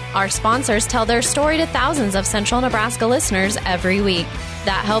fans. Our sponsors tell their story to thousands of Central Nebraska listeners every week.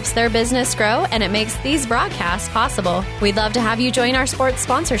 That helps their business grow, and it makes these broadcasts possible. We'd love to have you join our sports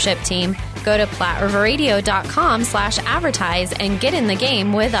sponsorship team. Go to PlatteRiverRadio.com/advertise and get in the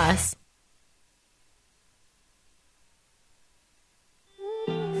game with us.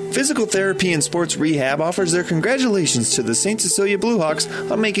 Physical Therapy and Sports Rehab offers their congratulations to the St. Cecilia Bluehawks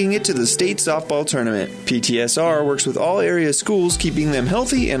on making it to the state softball tournament. PTSR works with all area schools, keeping them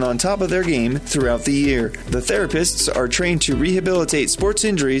healthy and on top of their game throughout the year. The therapists are trained to rehabilitate sports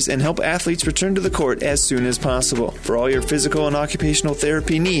injuries and help athletes return to the court as soon as possible. For all your physical and occupational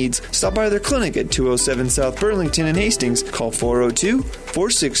therapy needs, stop by their clinic at 207 South Burlington in Hastings. Call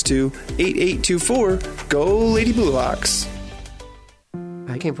 402-462-8824. Go Lady Bluehawks!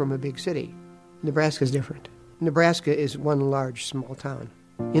 I came from a big city. Nebraska's different. Nebraska is one large small town.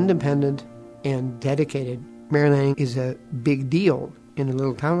 Independent and dedicated. Mary Lanning is a big deal in a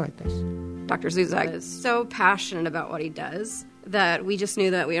little town like this. Dr. Zuzak is so passionate about what he does that we just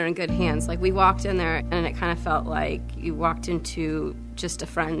knew that we were in good hands. Like, we walked in there and it kind of felt like you walked into just a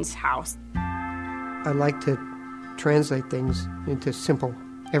friend's house. I like to translate things into simple,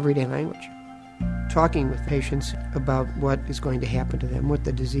 everyday language. Talking with patients about what is going to happen to them, what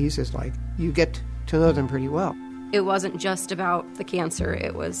the disease is like, you get to know them pretty well. It wasn't just about the cancer,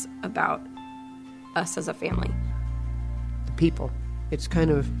 it was about us as a family. The people. It's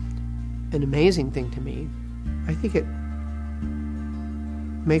kind of an amazing thing to me. I think it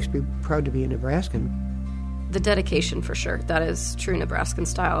makes me proud to be a Nebraskan. The dedication, for sure. That is true Nebraskan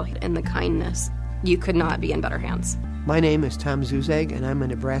style, and the kindness. You could not be in better hands. My name is Tom Zuzak, and I'm a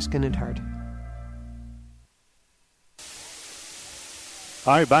Nebraskan at heart.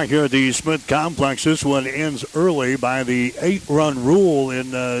 All right, back here at the Smith Complex. This one ends early by the 8-run rule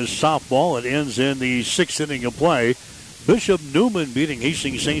in softball. It ends in the 6th inning of play. Bishop Neumann beating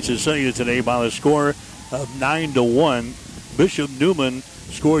Hastings St. Cecilia today by the score of 9-1. Bishop Neumann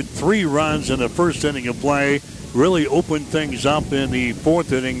scored 3 runs in the 1st inning of play. Really opened things up in the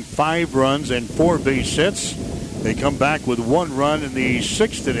 4th inning. 5 runs and 4 base hits. They come back with 1 run in the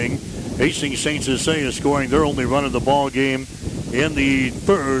 6th inning. Hastings St. Cecilia scoring their only run of the ball game in the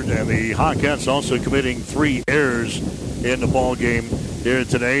 3rd, and the Hawkettes also committing 3 errors in the ball game here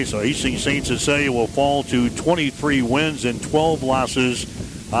today. So Hastings St. Cecilia will fall to 23 wins and 12 losses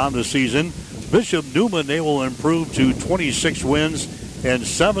on the season. Bishop Neumann, they will improve to 26 wins and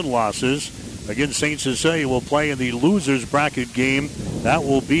 7 losses. Again, St. Cecilia will play in the losers bracket game. That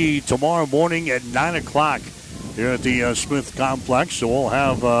will be tomorrow morning at 9 o'clock here at the Smith Complex. So we'll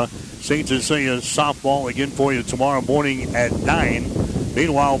have St. Cecilia softball again for you tomorrow morning at 9.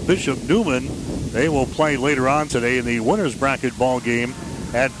 Meanwhile, Bishop Neumann, they will play later on today in the winners bracket ball game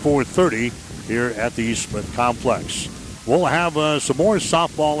at 4:30 here at the Smith Complex. We'll have some more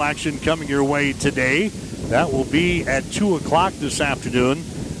softball action coming your way today. That will be at 2 o'clock this afternoon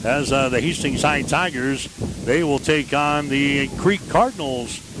as the Hastings High Tigers, they will take on the Creek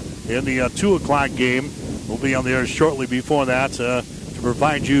Cardinals in the 2 o'clock game. We'll be on the air shortly before that to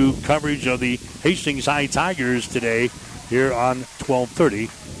provide you coverage of the Hastings High Tigers today here on 1230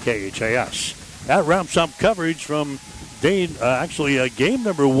 KHAS. That wraps up coverage from game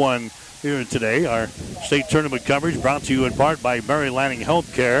number 1 here today. Our state tournament coverage brought to you in part by Mary Lanning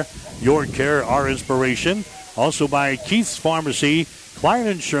Healthcare, your care, our inspiration. Also by Keith's Pharmacy, Klein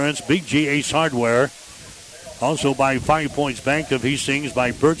Insurance, Big G Ace Hardware. Also by 5 Points Bank of Hastings, by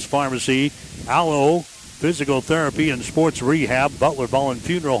Burt's Pharmacy, Aloe Physical Therapy and Sports Rehab, Butler Ball and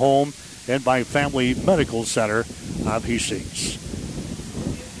Funeral Home, and by Family Medical Center of Hastings.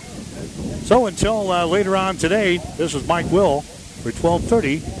 So until later on today, this is Mike Will for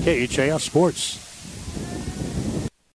 1230 KHAS Sports.